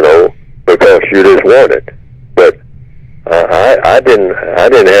 you know, because you just want it, but I didn't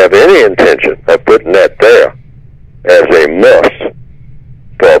have any intention of putting that there as a must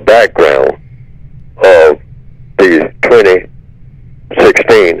for a background of the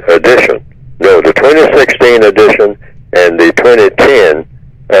 2016 edition. No, the 2016 edition and the 2010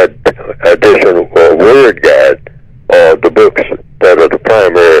 edition Word Guide are the books that are the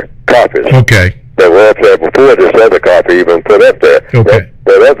primary copies. Okay. That were up there before this other copy even put up there. Okay.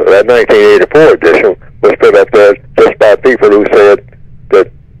 That 1984 edition was put up there just by people who said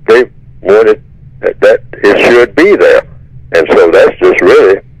that they wanted that it should be there. And so that's just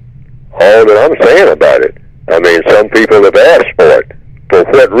really all that I'm saying about it. I mean, some people have asked for it. For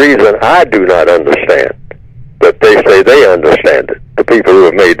what reason, I do not understand. But they say they understand it, the people who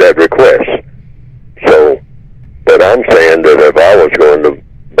have made that request. So, but I'm saying that if I was going to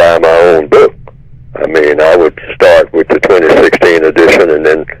buy my own book, I mean, I would start with the 2016 edition, and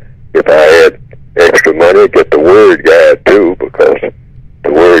then if I had extra money, get the Word Guide too, because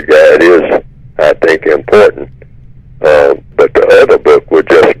the Word Guide is, I think, important. But the other book would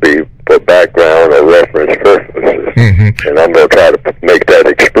just be for background or reference purposes. Mm-hmm. And I'm going to try to make that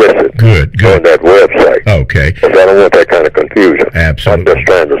explicit on that website. Okay. Because I don't want that kind of confusion. Absolutely.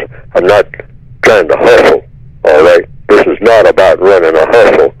 I'm not trying to hustle, all right? This is not about running a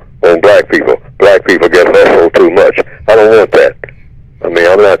hustle on black people. Black people get hustled too much. I don't want that. I mean,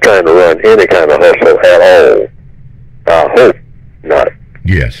 I'm not trying to run any kind of hustle at all. I hope not.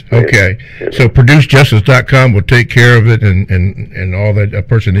 Yes. Okay. You So producejustice.com will take care of it and all that a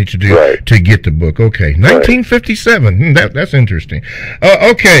person needs to do to get the book. Okay. 1957. That's interesting.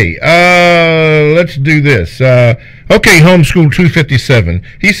 Okay. Let's do this. Okay, Homeschool 257.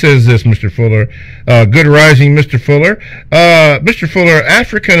 He says this, Mr. Fuller. Good rising, Mr. Fuller. Mr. Fuller,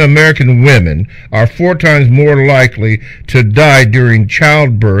 African American women are 4 times more likely to die during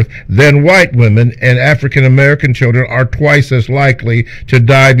childbirth than white women, and African American children are twice as likely to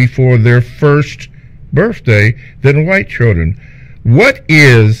die before their first birthday than white children. What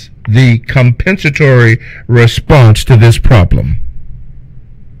is the compensatory response to this problem?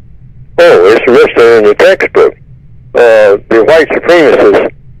 Oh, it's listed in the textbook. The white supremacists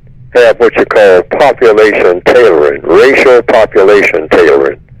have what you call population tailoring, racial population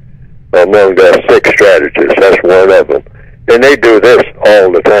tailoring, among their 6 strategies. That's one of them. And they do this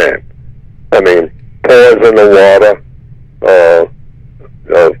all the time. I mean, poison the water,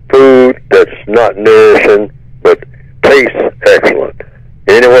 food that's not nourishing, but tastes excellent.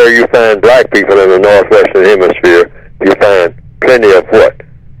 Anywhere you find black people in the northwestern hemisphere, you find plenty of what?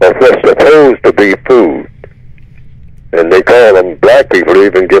 Of what's supposed to be food. And they call them black people,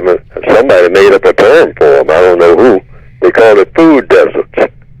 even somebody made up a term for them, I don't know who. They call it food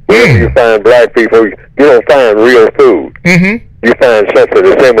deserts. Whenever you find black people, you don't find real food. Mm-hmm. You find something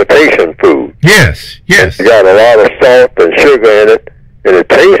that's imitation food. Yes. You got a lot of salt and sugar in it, and it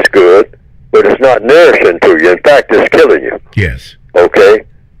tastes good, but it's not nourishing to you. In fact, it's killing you. Yes. Okay?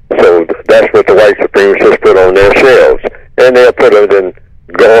 So that's what the white supremacists put on their shelves. And they'll put it in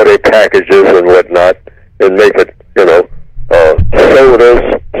gaudy packages and whatnot, and make it,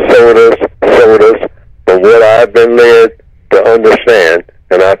 sodas, from what I've been led to understand,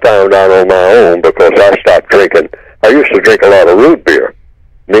 and I found out on my own because I stopped drinking. I used to drink a lot of root beer,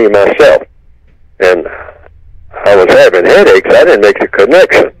 me myself, and I was having headaches. I didn't make the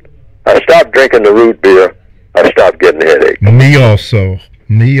connection. I stopped drinking the root beer. I stopped getting headaches. Me also.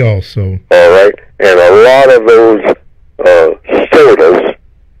 All right, and a lot of those sodas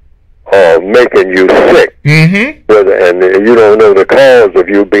are making you sick. Mm-hmm. And you don't know the cause of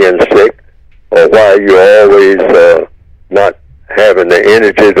you being sick, or why you're always not having the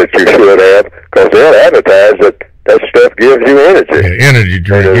energy that you should have, because they'll advertise that stuff gives you energy. Yeah, energy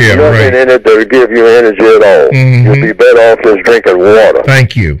drink, and there's nothing in it that'll give you energy at all. Mm-hmm. You'll be better off just drinking water.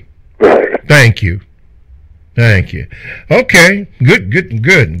 Thank you. Thank you. Okay,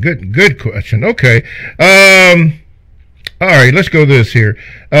 good question. Okay, all right, let's go this here.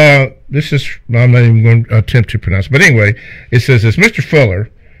 This is, I'm not even going to attempt to pronounce it, but anyway, it says this, Mr. Fuller,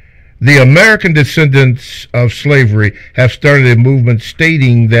 the American descendants of slavery have started a movement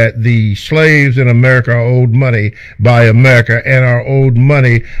stating that the slaves in America are owed money by America and are owed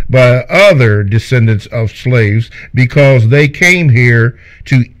money by other descendants of slaves because they came here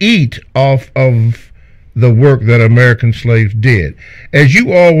to eat off of the work that American slaves did. As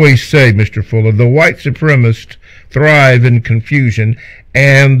you always say, Mr. Fuller, the white supremacists thrive in confusion,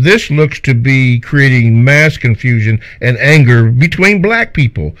 and this looks to be creating mass confusion and anger between black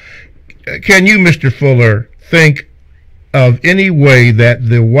people. Can you, Mr. Fuller, think of any way that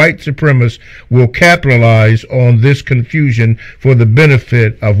the white supremacists will capitalize on this confusion for the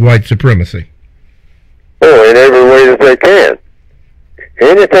benefit of white supremacy? Oh, in every way that they can.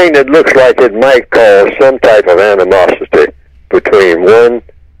 Anything that looks like it might cause some type of animosity between one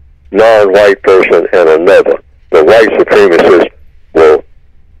non-white person and another, the white supremacists will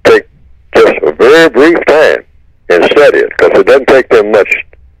take just a very brief time and study it, because it doesn't take them much.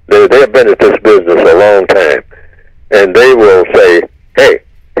 They've been at this business a long time, and they will say, hey,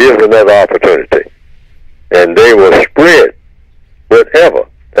 here's another opportunity. And they will spread whatever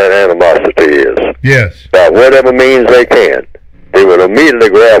that animosity is. Yes. By whatever means they can. They will immediately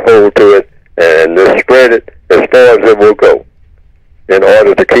grab hold to it and then spread it as far as it will go in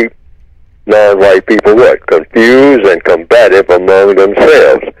order to keep non-white people confused and combative among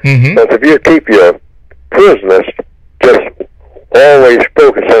themselves. Mm-hmm. Because if you keep your prisoners just always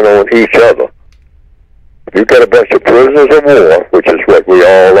focusing on each other, you get a bunch of prisoners of war, which is what we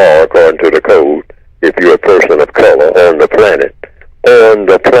all are according to the code, if you're a person of color on the planet,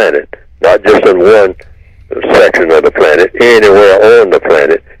 not just in one section of the planet, anywhere on the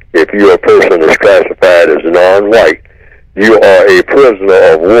planet. If you're a person that's classified as non-white, you are a prisoner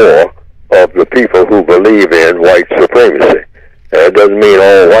of war of the people who believe in white supremacy. That doesn't mean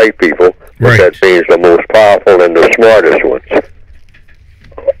all white people, but that means the most powerful and the smartest ones.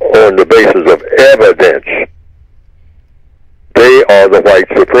 On the basis of evidence, they are the white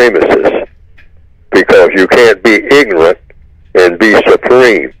supremacists, because you can't be ignorant and be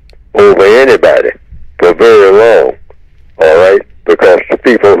supreme over anybody for very long, all right? Because the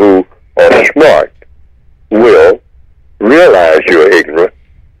people who are smart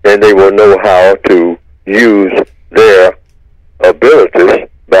and they will know how to use their abilities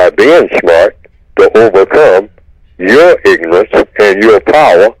by being smart to overcome your ignorance and your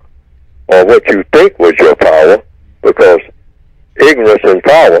power, or what you think was your power, because ignorance and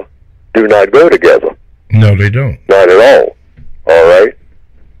power do not go together. No, they don't. Not at all. All right?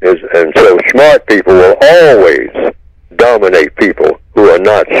 And so smart people will always dominate people who are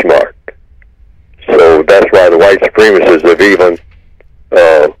not smart. So that's why the white supremacists have even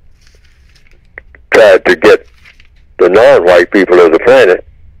tried to get the non-white people of the planet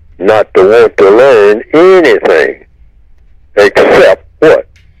not to want to learn anything except what?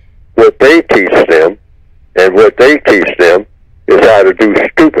 What they teach them, and what they teach them is how to do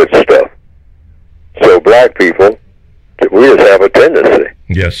stupid stuff. So black people, we just have a tendency.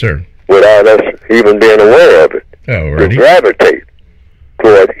 Yes, sir. Without us even being aware of it, to gravitate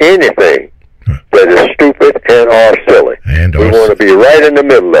toward anything that is stupid and or silly. And we want to be right in the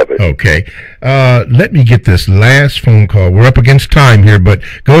middle of it. Okay. Let me get this last phone call. We're up against time here, but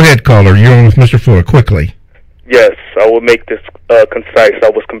go ahead, caller. You're on with Mr. Fuller. Quickly. Yes, I will make this concise. I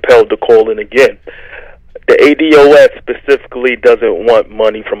was compelled to call in again. The ADOS specifically doesn't want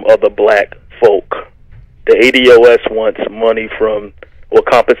money from other black folk. The ADOS wants money from, or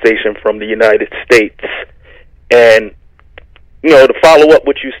compensation from, the United States. And, you know, to follow up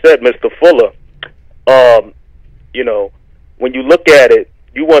what you said, Mr. Fuller, you know, when you look at it,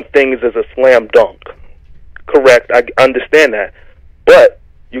 you want things as a slam dunk. Correct, I understand that. But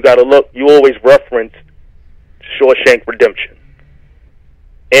you got to look, you always reference Shawshank Redemption.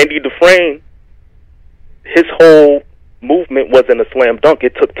 Andy Dufresne, his whole movement wasn't a slam dunk.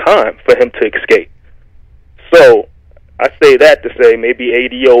 It took time for him to escape. So I say that to say maybe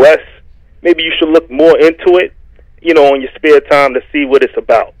ADOS, maybe you should look more into it, you know, on your spare time to see what it's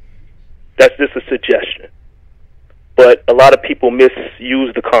about. That's just a suggestion. But a lot of people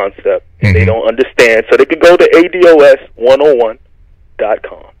misuse the concept. And they don't understand. So they could go to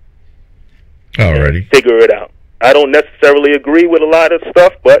ADOS101.com. Alrighty. Figure it out. I don't necessarily agree with a lot of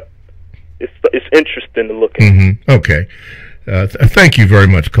stuff, but it's interesting to look at. Okay. Thank you very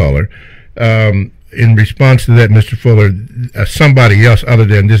much, caller. In response to that, Mr. Fuller, somebody else other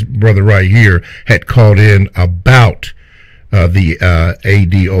than this brother right here had called in about the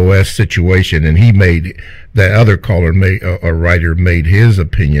ADOS situation, and he made, that other caller, a writer, made his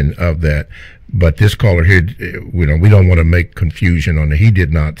opinion of that. But this caller here, we don't want to make confusion on it. He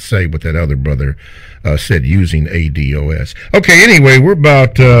did not say what that other brother said using ADOS. Okay, anyway, we're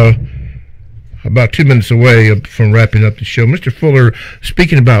about 2 minutes away from wrapping up the show. Mr. Fuller,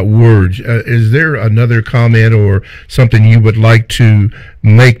 speaking about words, is there another comment or something you would like to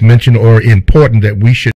make mention or important that we should